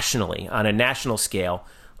nationally on a national scale.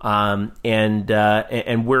 And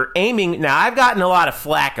we're aiming. Now, I've gotten a lot of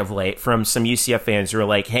flack of late from some UCF fans who are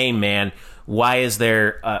like, "Hey, man, why is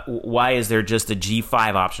there just a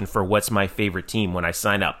G5 option for what's my favorite team when I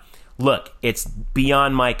sign up?" Look, it's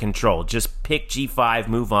beyond my control. Just pick G5,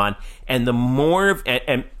 move on. And the more of,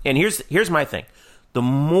 and here's my thing: the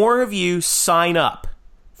more of you sign up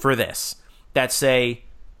for this that say,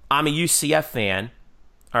 I'm a UCF fan,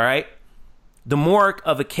 all right, the more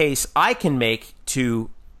of a case I can make to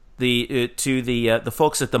the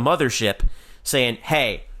folks at the mothership saying,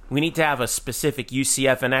 hey, we need to have a specific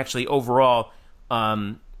UCF, and actually overall,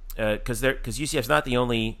 because UCF's not the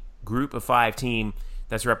only group of 5 team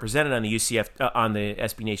that's represented on the UCF on the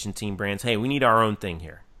SB Nation team brands. Hey, we need our own thing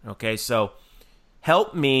here. Okay, so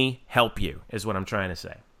help me help you is what I'm trying to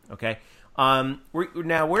say. Okay.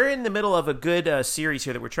 We're in the middle of a good series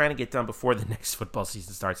here that we're trying to get done before the next football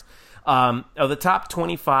season starts. Of the top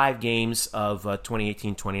 25 games of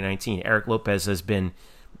 2018-2019, Eric Lopez has been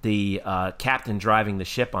the captain driving the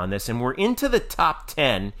ship on this, and we're into the top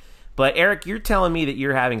 10. But Eric, you're telling me that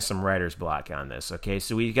you're having some writer's block on this. Okay,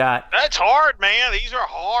 so we've got that's hard, man. These are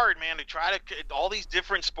hard, man. To try to all these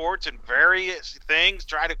different sports and various things,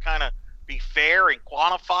 try to kind of be fair and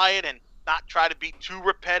quantify it, and not try to be too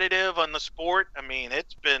repetitive on the sport. I mean,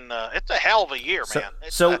 it's been it's a hell of a year, man.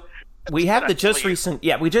 We have the just recent.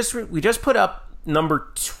 Yeah, we just put up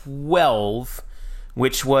number 12,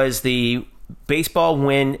 which was the baseball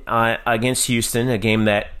win against Houston, a game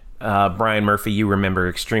that Brian Murphy, you remember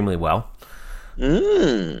extremely well.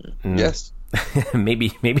 Yes.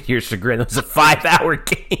 maybe you're chagrin. It was a 5-hour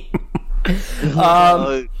game.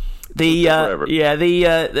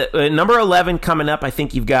 The number 11 coming up. I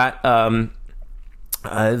think you've got the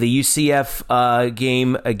UCF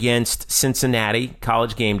game against Cincinnati,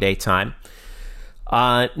 college game day time.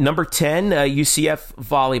 Number 10, UCF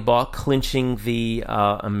volleyball clinching the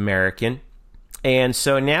American. And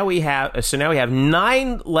so now we have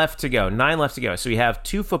 9 left to go. So we have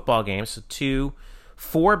 2 football games,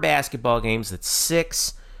 4 basketball games, that's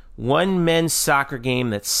 6, 1 men's soccer game,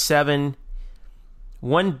 that's 7,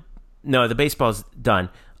 1. No, the baseball's done.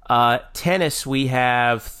 Tennis, we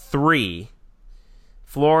have 3.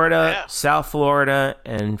 Florida, South Florida,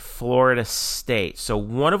 and Florida State. So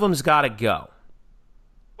one of them's got to go.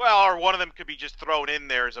 Well, or one of them could be just thrown in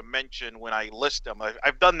there as a mention when I list them.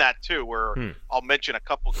 I've done that too, where I'll mention a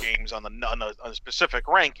couple games on a specific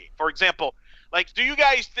ranking. For example, like, do you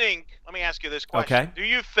guys think? Let me ask you this question: Okay. Do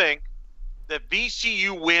you think the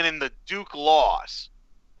VCU win and the Duke loss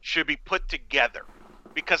should be put together?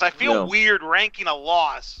 Because I feel weird ranking a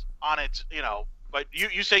loss on its, but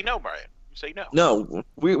you say no, Brian. You say no. No,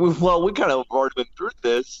 we kind of already been through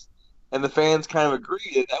this, and the fans kind of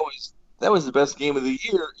agree that was the best game of the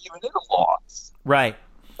year, even in a loss. Right.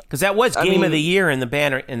 Because that was game of the year in the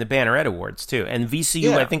Banneret Awards too, and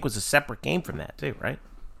VCU I think was a separate game from that too, right?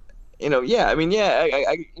 Yeah. I mean, yeah. If,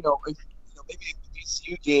 maybe if the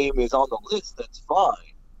VCU game is on the list, that's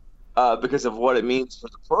fine, because of what it means for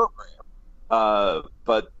the program.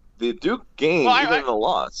 But the Duke game, even in a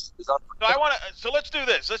loss, is unforgettable. So let's do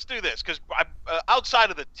this. Let's do this because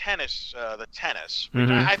outside of the tennis, which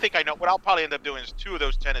I think I know. What I'll probably end up doing is 2 of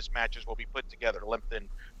those tennis matches will be put together, limped in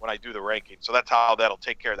when I do the ranking. So that's how that'll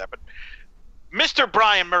take care of that. But Mr.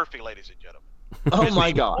 Brian Murphy, ladies and gentlemen. Oh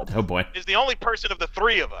my God! Oh boy! Is the only person of the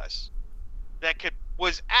 3 of us that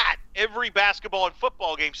was at every basketball and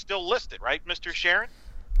football game still listed, right, Mr. Sharon?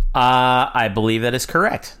 I believe that is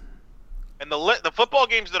correct. And the football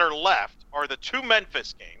games that are left are the 2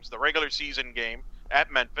 Memphis games, the regular season game at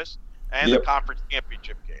Memphis and the conference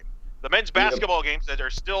championship game. The men's basketball games that are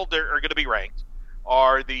still there are going to be ranked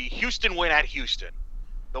are the Houston win at Houston,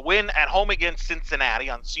 the win at home against Cincinnati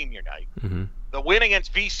on senior night, the win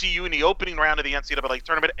against VCU in the opening round of the NCAA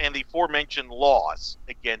tournament, and the aforementioned loss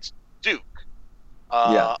against Duke.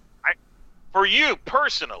 For you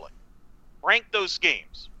personally, rank those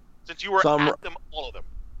games since you were at them, all of them.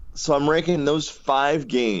 So I'm ranking those 5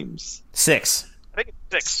 games. 6. I think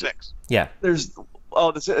it's 6. Yeah. There's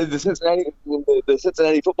the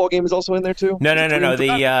Cincinnati football game is also in there too. No.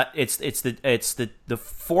 It's the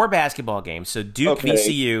 4 basketball games. So Duke,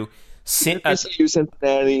 VCU,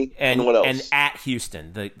 Cincinnati, and what else? And at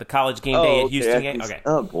Houston, the college game day at Houston game. Okay.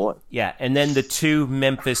 Oh boy. Yeah, and then the 2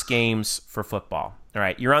 Memphis games for football. All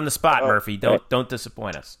right, you're on the spot, Murphy. Don't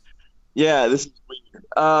disappoint us. Yeah, this is weird.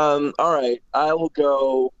 All right, I will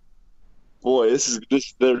go. Boy,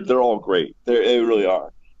 they're all great. They really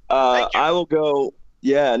are. I will go.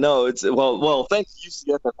 Yeah, no, it's well. Thanks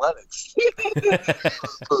UCF Athletics for putting together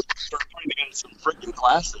some freaking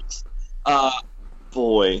classics.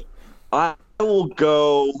 Boy, I will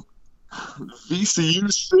go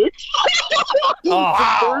VCU 6.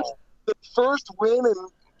 Wow. The first win in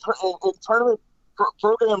tournament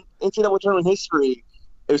program NCAA tournament history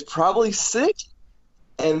is probably 6,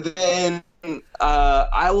 and then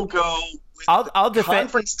I will go. I'll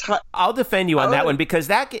defend you on that one because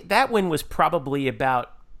that win was probably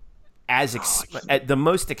about the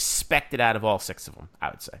most expected out of all 6 of them. I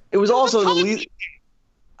would say it was also the least.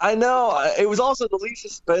 I know it was also the least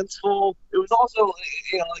suspenseful. It was also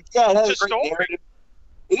it had a great narrative.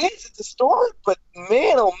 It is. It's historic, but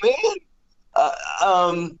man, oh man,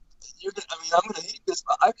 I'm going to hate this.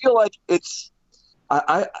 But I feel like it's.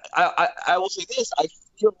 I will say this. I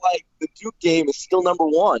feel like the Duke game is still number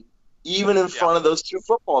 1. Even in front of those 2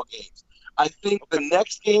 football games. I think the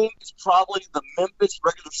next game is probably the Memphis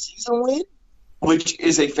regular season win, which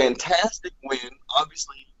is a fantastic win.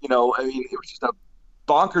 Obviously, it was just a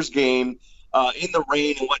bonkers game in the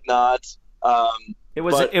rain and whatnot. It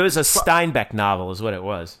was a Steinbeck novel is what it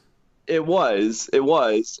was. It was.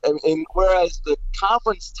 And whereas the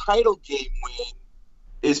conference title game win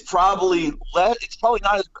is probably less, it's probably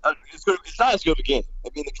not as good. It's not as good of a game. I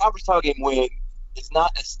mean, the conference title game win is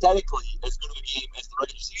not aesthetically as good of a game as the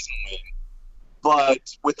regular season win,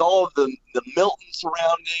 but with all of the Milton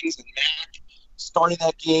surroundings and Mac starting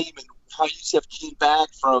that game and how UCF came back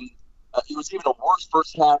from it was even a worse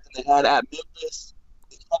first half than they had at Memphis,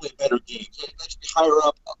 it's probably a better game. That should be higher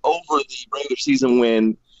up over the regular season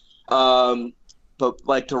win.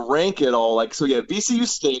 But to rank it all, VCU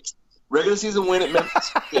 6, regular season win at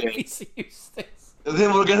Memphis 6. VCU 6. And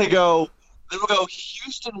then we're gonna go. Then we'll go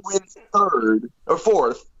Houston win 3rd or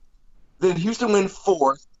 4th. Then Houston win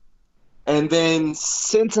 4th. And then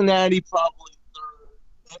Cincinnati probably 3rd.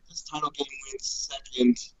 Memphis title game wins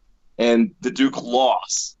 2nd. And the Duke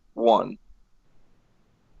loss 1.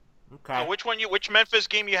 Okay. So which Memphis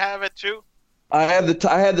game you have at 2? I had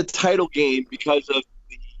the title game because of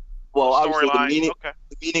obviously the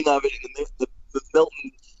meaning of it and the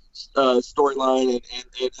Milton storyline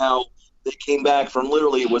and how they came back from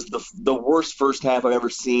literally it was the worst first half I've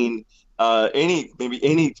ever seen any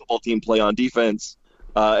football team play on defense,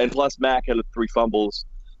 and plus Mac had 3 fumbles.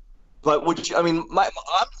 But I'm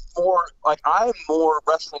more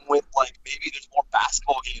wrestling with maybe there's more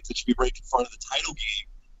basketball games that should be ranked in front of the title game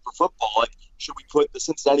for football. Like should we put the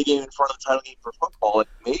Cincinnati game in front of the title game for football? Like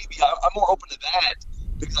maybe I'm more open to that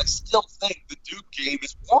because I still think the Duke game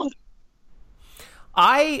is 1.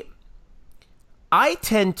 I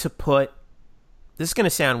tend to put, this is going to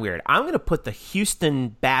sound weird, I'm going to put the Houston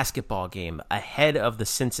basketball game ahead of the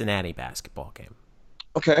Cincinnati basketball game.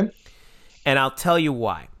 Okay. And I'll tell you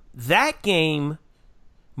why. That game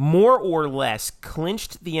more or less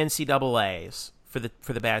clinched the NCAAs for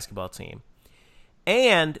the basketball team,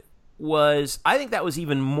 and I think that was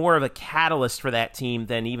even more of a catalyst for that team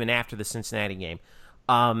than even after the Cincinnati game.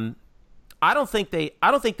 I don't think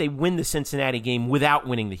they win the Cincinnati game without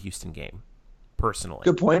winning the Houston game, personally.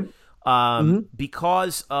 Good point.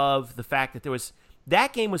 Because of the fact that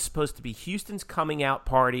that game was supposed to be Houston's coming out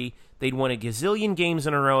party. They'd won a gazillion games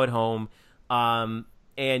in a row at home, and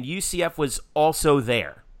UCF was also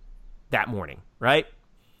there that morning, right?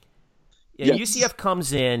 Yeah, yes. UCF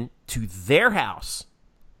comes in to their house,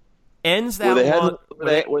 ends that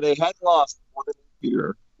where they had lost more than a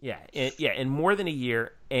year. In more than a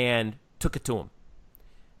year, and took it to them,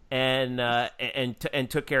 and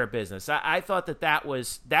took care of business. I thought that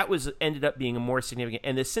was ended up being a more significant.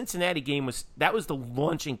 And the Cincinnati game was the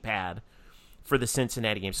launching pad for the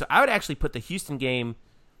Cincinnati game. So I would actually put the Houston game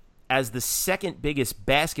as the second biggest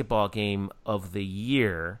basketball game of the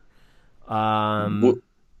year. Would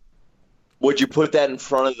you put that in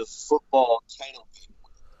front of the football title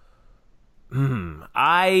game?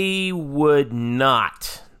 I would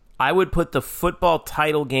not. I would put the football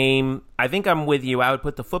title game. I think I'm with you. I would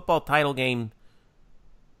put the football title game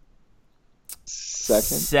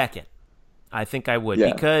second. I think I would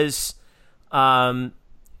because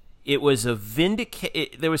it was a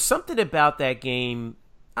there was something about that game.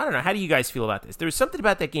 I don't know. How do you guys feel about this? There was something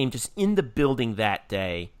about that game just in the building that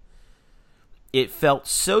day. It felt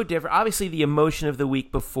so different. Obviously, the emotion of the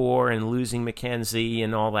week before and losing McKenzie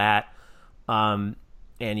and all that. And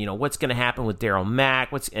what's going to happen with Darryl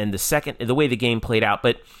Mack? The way the game played out.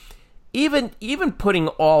 But even putting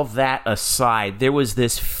all that aside, there was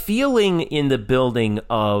this feeling in the building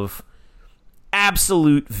of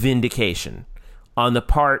absolute vindication on the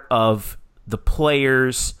part of the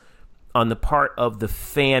players, on the part of the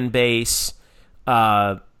fan base,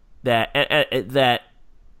 and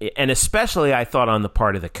especially I thought on the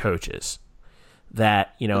part of the coaches.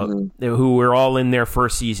 That, who were all in their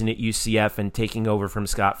first season at UCF and taking over from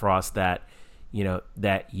Scott Frost, we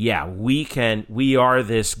are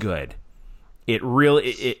this good.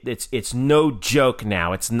 It's no joke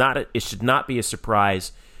now. It should not be a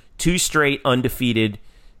surprise. 2 straight undefeated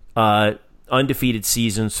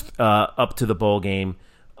seasons up to the bowl game.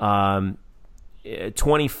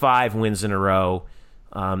 25 wins in a row.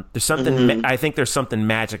 There's something. I think there's something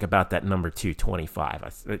magic about that number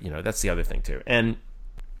 225. That's the other thing too. And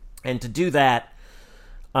to do that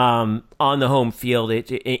on the home field,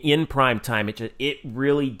 in prime time, it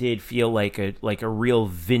really did feel like a real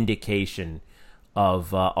vindication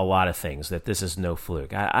of a lot of things. That this is no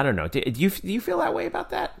fluke. I don't know. Do you feel that way about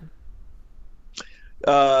that?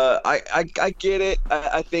 I get it.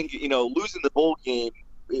 I think losing the bowl game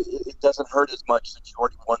it doesn't hurt as much since you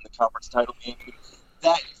already won the conference title game.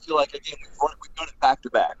 That you feel like, again, we've done it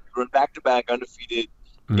back-to-back. We've run back-to-back undefeated,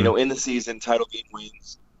 in the season, title game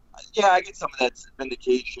wins. I get some of that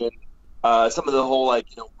vindication. Some of the whole, we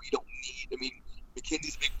don't need –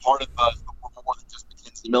 McKenzie's a big part of us, but we're more than just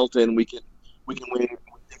McKenzie Milton. We can win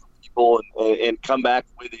with different people and come back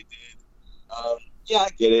the way they did. I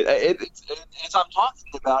get it. As I'm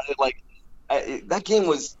talking about it, that game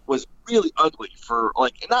was really ugly for,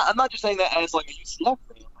 and I'm not just saying that as, a UCF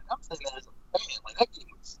fan. I'm saying that as a fan, that game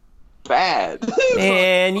was bad.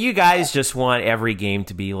 Man, you guys just want every game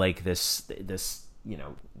to be like this,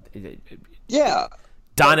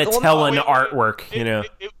 Donatellan artwork,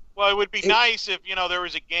 It would be nice if, there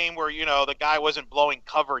was a game where, the guy wasn't blowing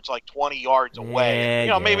coverage 20 yards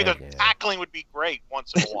away. Maybe the tackling would be great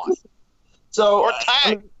once in a while. Or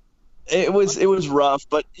tag. It was rough,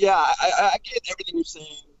 but I get everything you're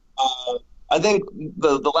saying. I think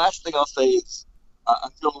the last thing I'll say is I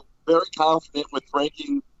feel very confident with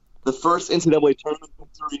ranking the first NCAA tournament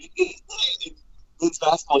victory in men's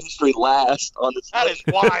basketball history last on this. That is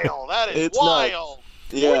wild. That is wild.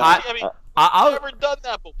 Nuts. Yeah. I've never done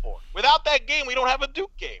that before. Without that game, we don't have a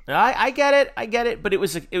Duke game. I get it, but it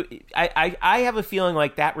was. I have a feeling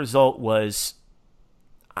like that result was.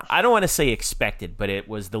 I don't want to say expected, but it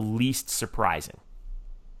was the least surprising.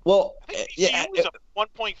 Well, UCF was a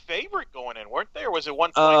 1-point favorite going in, weren't they? Or was it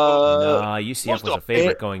 1 point? No, UCF was a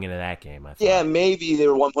favorite going into that game. I thought. Yeah, maybe they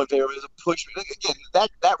were 1 point favorite. It was a push. Again,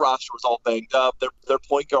 that roster was all banged up. Their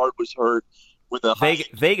point guard was hurt with a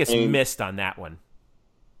Vegas missed on that one.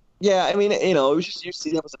 Yeah, it was just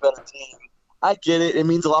UCF was a better team. I get it. It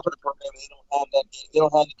means a lot for the program. They don't have that game. They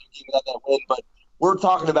don't have the game without that win. But we're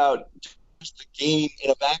talking about just the game in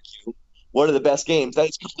a vacuum. One of the best games. That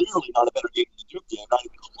is clearly not a better game than the Duke game, not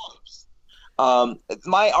even close.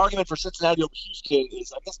 My argument for Cincinnati over Houston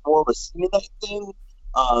is, I guess, more of a senior night thing.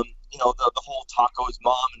 The whole Taco's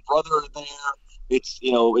mom and brother are there.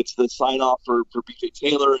 it's the sign off for BJ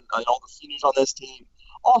Taylor and all the seniors on this team.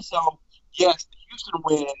 Also, yes, the Houston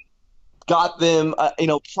win got them,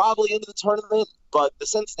 probably into the tournament, but the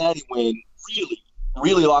Cincinnati win really,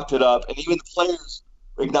 really locked it up, and even the players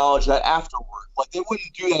acknowledged that afterward. Like, they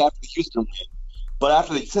wouldn't do that after the Houston win, but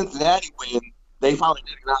after the Cincinnati win, they finally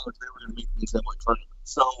did acknowledge they were going to make the NCAA tournament.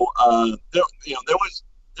 So there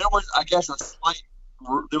was I guess a slight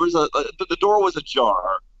the door was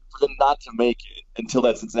ajar for them not to make it until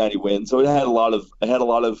that Cincinnati win. So it had a lot of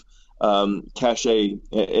cachet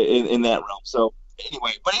in that realm. So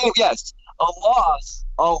anyway, yes, a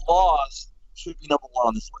loss should be number one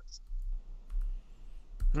on this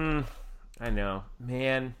list. I know,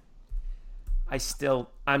 man.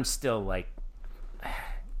 I'm still like,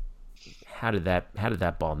 how did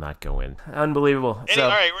that ball not go in? Unbelievable. All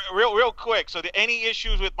right, real quick. So, any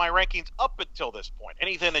issues with my rankings up until this point?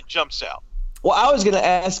 Anything that jumps out? Well, I was going to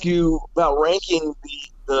ask you about ranking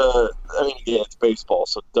it's baseball,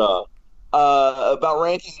 so duh. About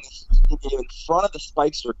ranking the Houston game in front of the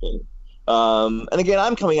Spicer game. And again,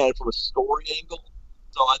 I'm coming at it from a story angle.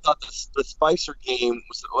 So I thought the Spicer game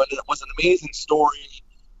was an amazing story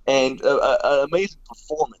and an amazing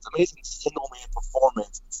performance, amazing single-man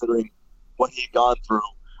performance considering what he had gone through.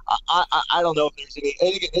 I don't know if there's any –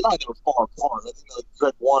 and again, it's not like they were far apart. I think you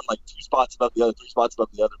had one, 2 spots above the other, 3 spots above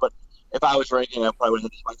the other. But if I was ranking, I probably would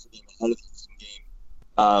have had the Spicer game ahead of the Houston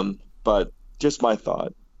game. But just my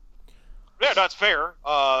thought. Yeah, that's fair.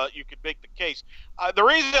 You could make the case. The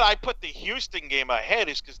reason I put the Houston game ahead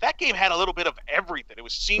is because that game had a little bit of everything. It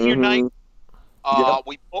was senior night. I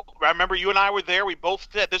remember you and I were there. We both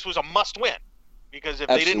said this was a must-win because if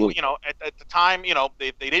Absolutely. they didn't, at the time,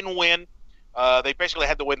 they didn't win. They basically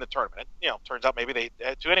had to win the tournament. Turns out maybe they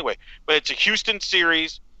had to anyway. But it's a Houston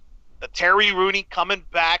series. The Terry Rooney coming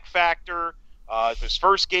back factor. His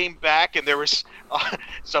first game back, and there was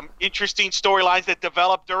some interesting storylines that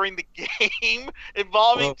developed during the game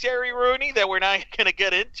involving Terry Rooney that we're not going to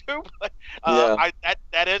get into. But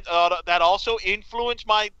that also influenced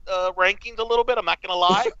my rankings a little bit. I'm not going to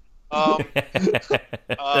lie.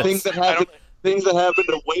 Things that happened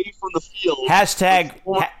away from the field.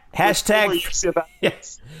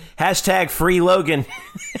 Hashtag free Logan.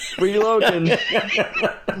 Free Logan.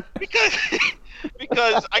 because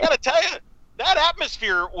I got to tell you. That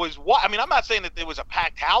atmosphere was what I mean. I'm not saying that there was a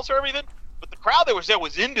packed house or everything, but the crowd that was there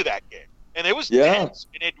was into that game, and it was tense,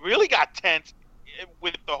 and it really got tense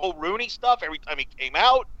with the whole Rooney stuff every time he came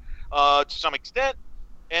out, to some extent,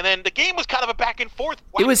 and then the game was kind of a back and forth.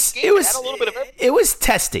 It was had a little bit of everything. It was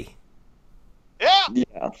testy. Yeah.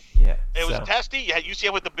 It was testy. You had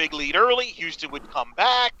UCF with the big lead early. Houston would come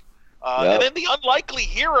back, and then the unlikely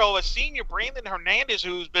hero, a senior, Brandon Hernandez,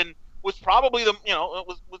 was probably was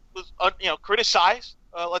criticized,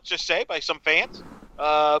 let's just say, by some fans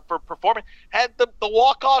for performing. Had the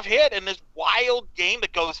walk-off hit in this wild game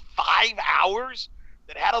that goes 5 hours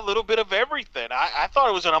that had a little bit of everything. I thought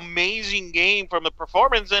it was an amazing game from the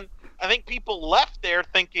performance, and I think people left there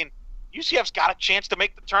thinking UCF's got a chance to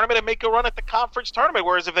make the tournament and make a run at the conference tournament,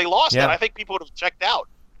 whereas if they lost that, I think people would have checked out.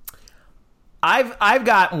 I've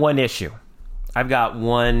got one issue.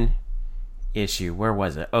 Where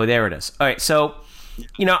was it? Oh, there it is. All right, so,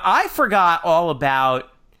 I forgot all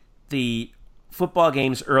about the football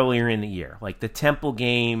games earlier in the year, like the Temple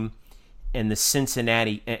game and the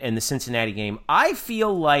Cincinnati game. I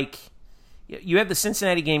feel like you have the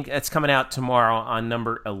Cincinnati game that's coming out tomorrow on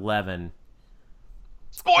number 11.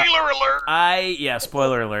 Spoiler alert!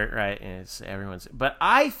 Spoiler alert, right? It's everyone's. But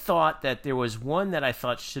I thought that there was one that I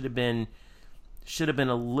thought should have been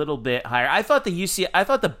a little bit higher. I thought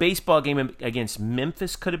the baseball game against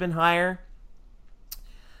Memphis could have been higher.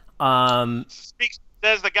 Says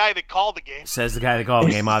the guy that called the game.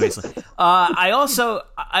 Obviously. I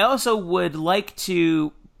also would like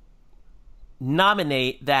to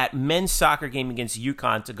nominate that men's soccer game against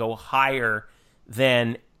UConn to go higher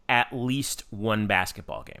than at least one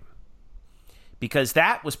basketball game. Because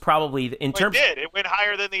that was probably it went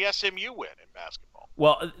higher than the SMU win in basketball.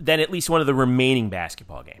 Well, then at least one of the remaining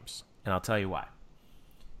basketball games, and I'll tell you why.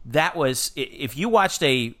 That was if you watched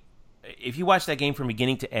that game from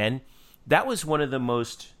beginning to end, that was one of the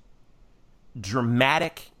most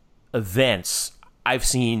dramatic events I've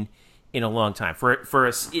seen in a long time.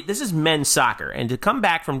 This is men's soccer, and to come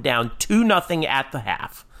back from down 2-0 at the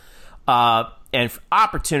half, and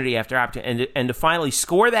opportunity after opportunity, and to finally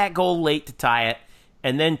score that goal late to tie it.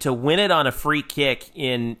 And then to win it on a free kick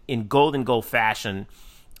in golden goal fashion.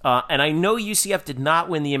 And I know UCF did not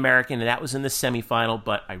win the American, and that was in the semifinal,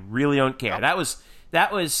 but I really don't care. Yep.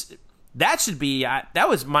 That was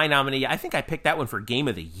my nominee. I think I picked that one for Game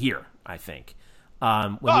of the Year, I think.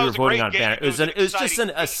 when we were voting on Banneret. It was just an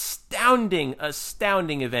game.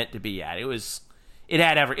 astounding event to be at. It was a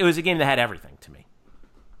game that had everything to me.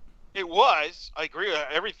 It was. I agree with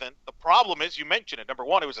everything. The problem is, you mentioned it. Number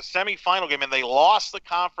one, it was a semifinal game, and they lost the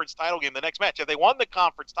conference title game the next match. If they won the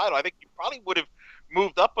conference title, I think you probably would have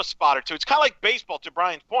moved up a spot or two. It's kind of like baseball, to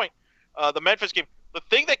Brian's point, the Memphis game. The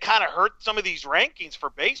thing that kind of hurt some of these rankings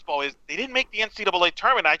for baseball is they didn't make the NCAA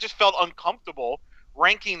tournament. I just felt uncomfortable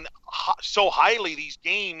ranking so highly these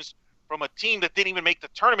games from a team that didn't even make the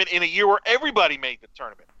tournament in a year where everybody made the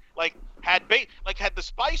tournament. Had the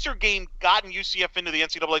Spicer game gotten UCF into the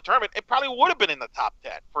NCAA tournament, it probably would have been in the top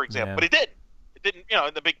 10, for example. Yeah. But it didn't. It didn't,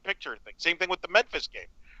 in the big picture thing. Same thing with the Memphis game.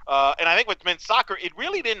 And I think with men's soccer, it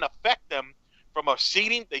really didn't affect them from a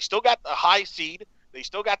seeding. They still got the high seed. They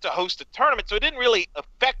still got to host a tournament, so it didn't really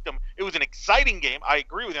affect them. It was an exciting game. I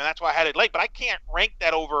agree with you, and that's why I had it late. But I can't rank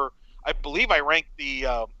that over. I believe I ranked the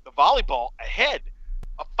volleyball ahead.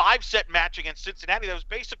 A 5-set match against Cincinnati that was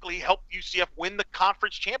basically helped UCF win the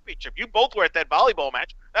conference championship. You both were at that volleyball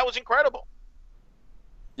match. That was incredible.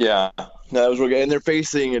 Yeah, that was really good. And they're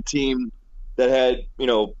facing a team that had,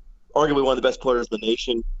 arguably one of the best players in the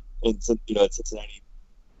nation at Cincinnati.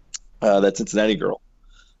 That Cincinnati girl.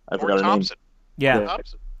 I forgot her name. Yeah.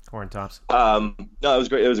 Corin Thompson. No, it was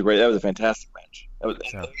great. That was a fantastic match.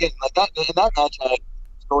 Again, that match had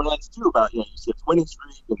storylines too about UCF's winning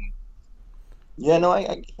streak and. Yeah, no, I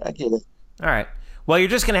get it. All right. Well, you're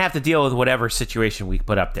just going to have to deal with whatever situation we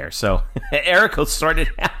put up there. So, Eric will sort it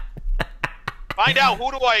out. Find out who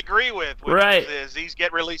do I agree with. Right. Is these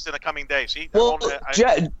get released in the coming days. See,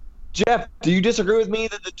 Jeff, do you disagree with me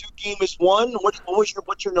that the 2 game is 1? What's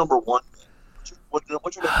your number 1?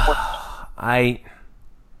 What's your number 1?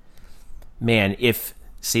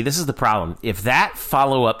 See, this is the problem. If that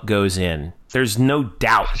follow-up goes in, there's no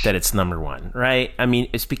doubt that it's number 1, right? I mean,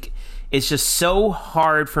 it's just so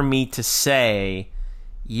hard for me to say,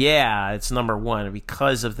 yeah, it's number 1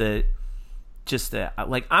 because of I'm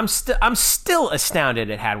still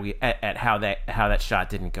astounded at how that shot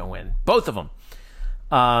didn't go in. Both of them.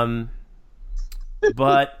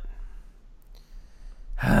 But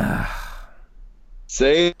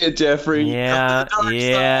say it, Jeffrey. Yeah. All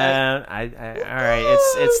right.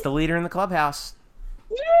 It's the leader in the clubhouse.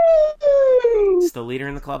 It's the leader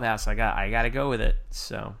in the clubhouse. I got to go with it.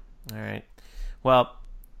 So. All right. Well,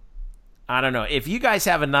 I don't know. If you guys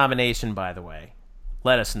have a nomination, by the way,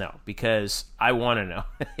 let us know because I want to know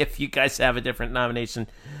if you guys have a different nomination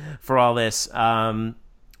for all this.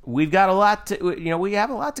 We've got a lot to, we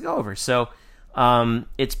have a lot to go over. So,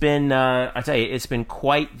 it's been, I tell you, it's been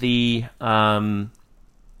quite the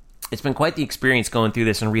experience going through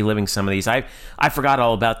this and reliving some of these. I forgot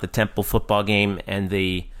all about the Temple football game and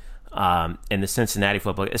the Cincinnati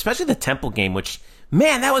football, especially the Temple game, which.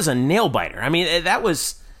 Man, that was a nail biter. I mean, that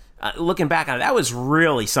was looking back on it, that was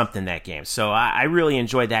really something, that game. So I really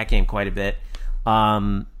enjoyed that game quite a bit,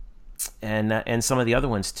 and some of the other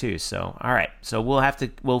ones too. So all right, so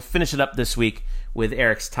we'll finish it up this week with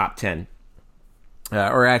Eric's top 10,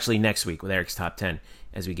 or actually next week with Eric's top 10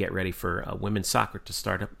 as we get ready for women's soccer to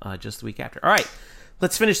start up just the week after. All right,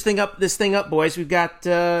 let's finish this thing up, boys. We've got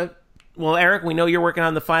Eric, we know you're working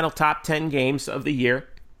on the final top 10 games of the year.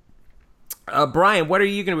 Brian, what are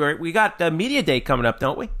you going to be? We got Media Day coming up,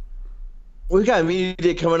 don't we? We got Media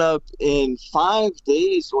Day coming up in 5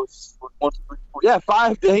 days. Or 1, 2, 3, 4. Yeah,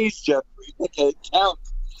 5 days, Jeffrey. Okay, count.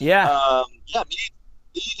 Yeah.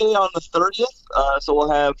 Media Day on the 30th. So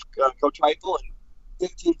we'll have Coach Heupel and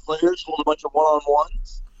 15 players hold a bunch of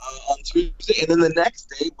one-on-ones on Tuesday. And then the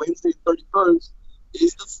next day, Wednesday, 31st,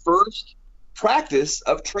 is the first practice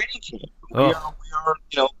of training camp. We are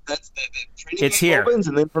that's the training it's camp here. Opens,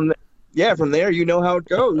 and then from there, you know how it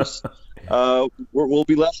goes. We'll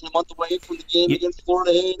be less than a month away from the game against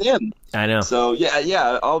Florida A&M. I know. So,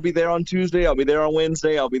 yeah, I'll be there on Tuesday. I'll be there on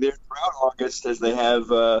Wednesday. I'll be there throughout August as they have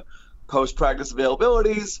post-practice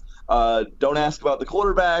availabilities. Don't ask about the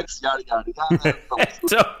quarterbacks, yada, yada, yada.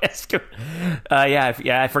 Don't ask.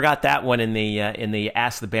 I forgot that one in the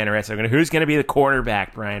Ask the Banneret. Who's going to be the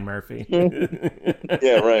quarterback, Brian Murphy?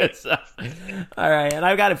 Yeah, right. So, all right, and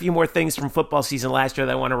I've got a few more things from football season last year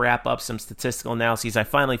that I want to wrap up, some statistical analyses. I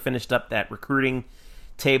finally finished up that recruiting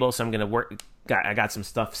table, so I'm going to work. I got some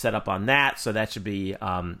stuff set up on that, so that should be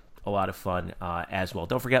a lot of fun as well.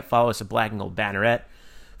 Don't forget, follow us at Black and Gold Banneret.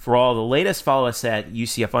 For all the latest, follow us at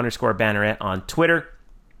UCF_Banneret on Twitter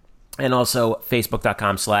and also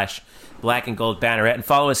Facebook.com/Black and Gold Banneret. And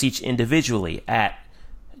follow us each individually at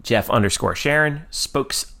Jeff_Sharon,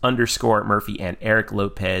 Spokes_Murphy, and Eric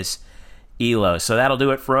Lopez ELO. So that'll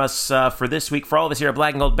do it for us for this week. For all of us here at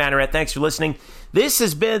Black and Gold Banneret, thanks for listening. This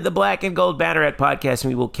has been the Black and Gold Banneret podcast,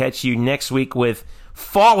 and we will catch you next week with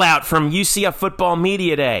fallout from UCF Football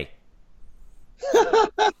Media Day.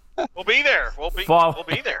 We'll be there. We'll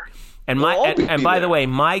be there. And by the way,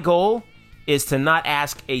 my goal is to not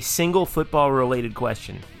ask a single football-related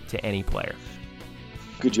question to any player.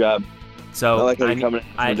 Good job. So I like how you're coming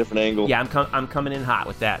from a different angle. Yeah, I'm coming in hot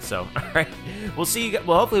with that. So, all right, we'll see you.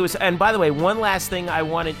 Well, hopefully it was. And by the way, one last thing I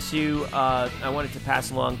wanted to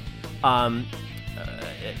pass along. I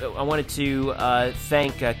wanted to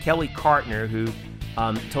thank Kelly Cartner, who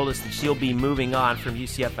told us that she'll be moving on from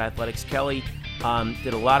UCF Athletics. Kelly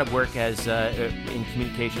did a lot of work as in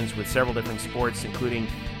communications with several different sports, including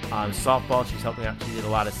softball. She's helping out. She did a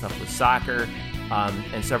lot of stuff with soccer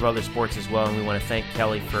and several other sports as well. And we want to thank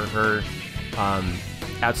Kelly for her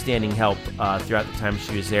outstanding help throughout the time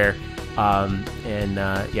she was there.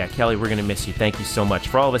 Kelly, we're going to miss you. Thank you so much.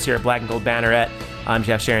 For all of us here at Black and Gold Banneret, I'm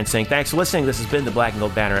Jeff Sharon saying thanks for listening. This has been the Black and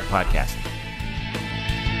Gold Banneret podcast.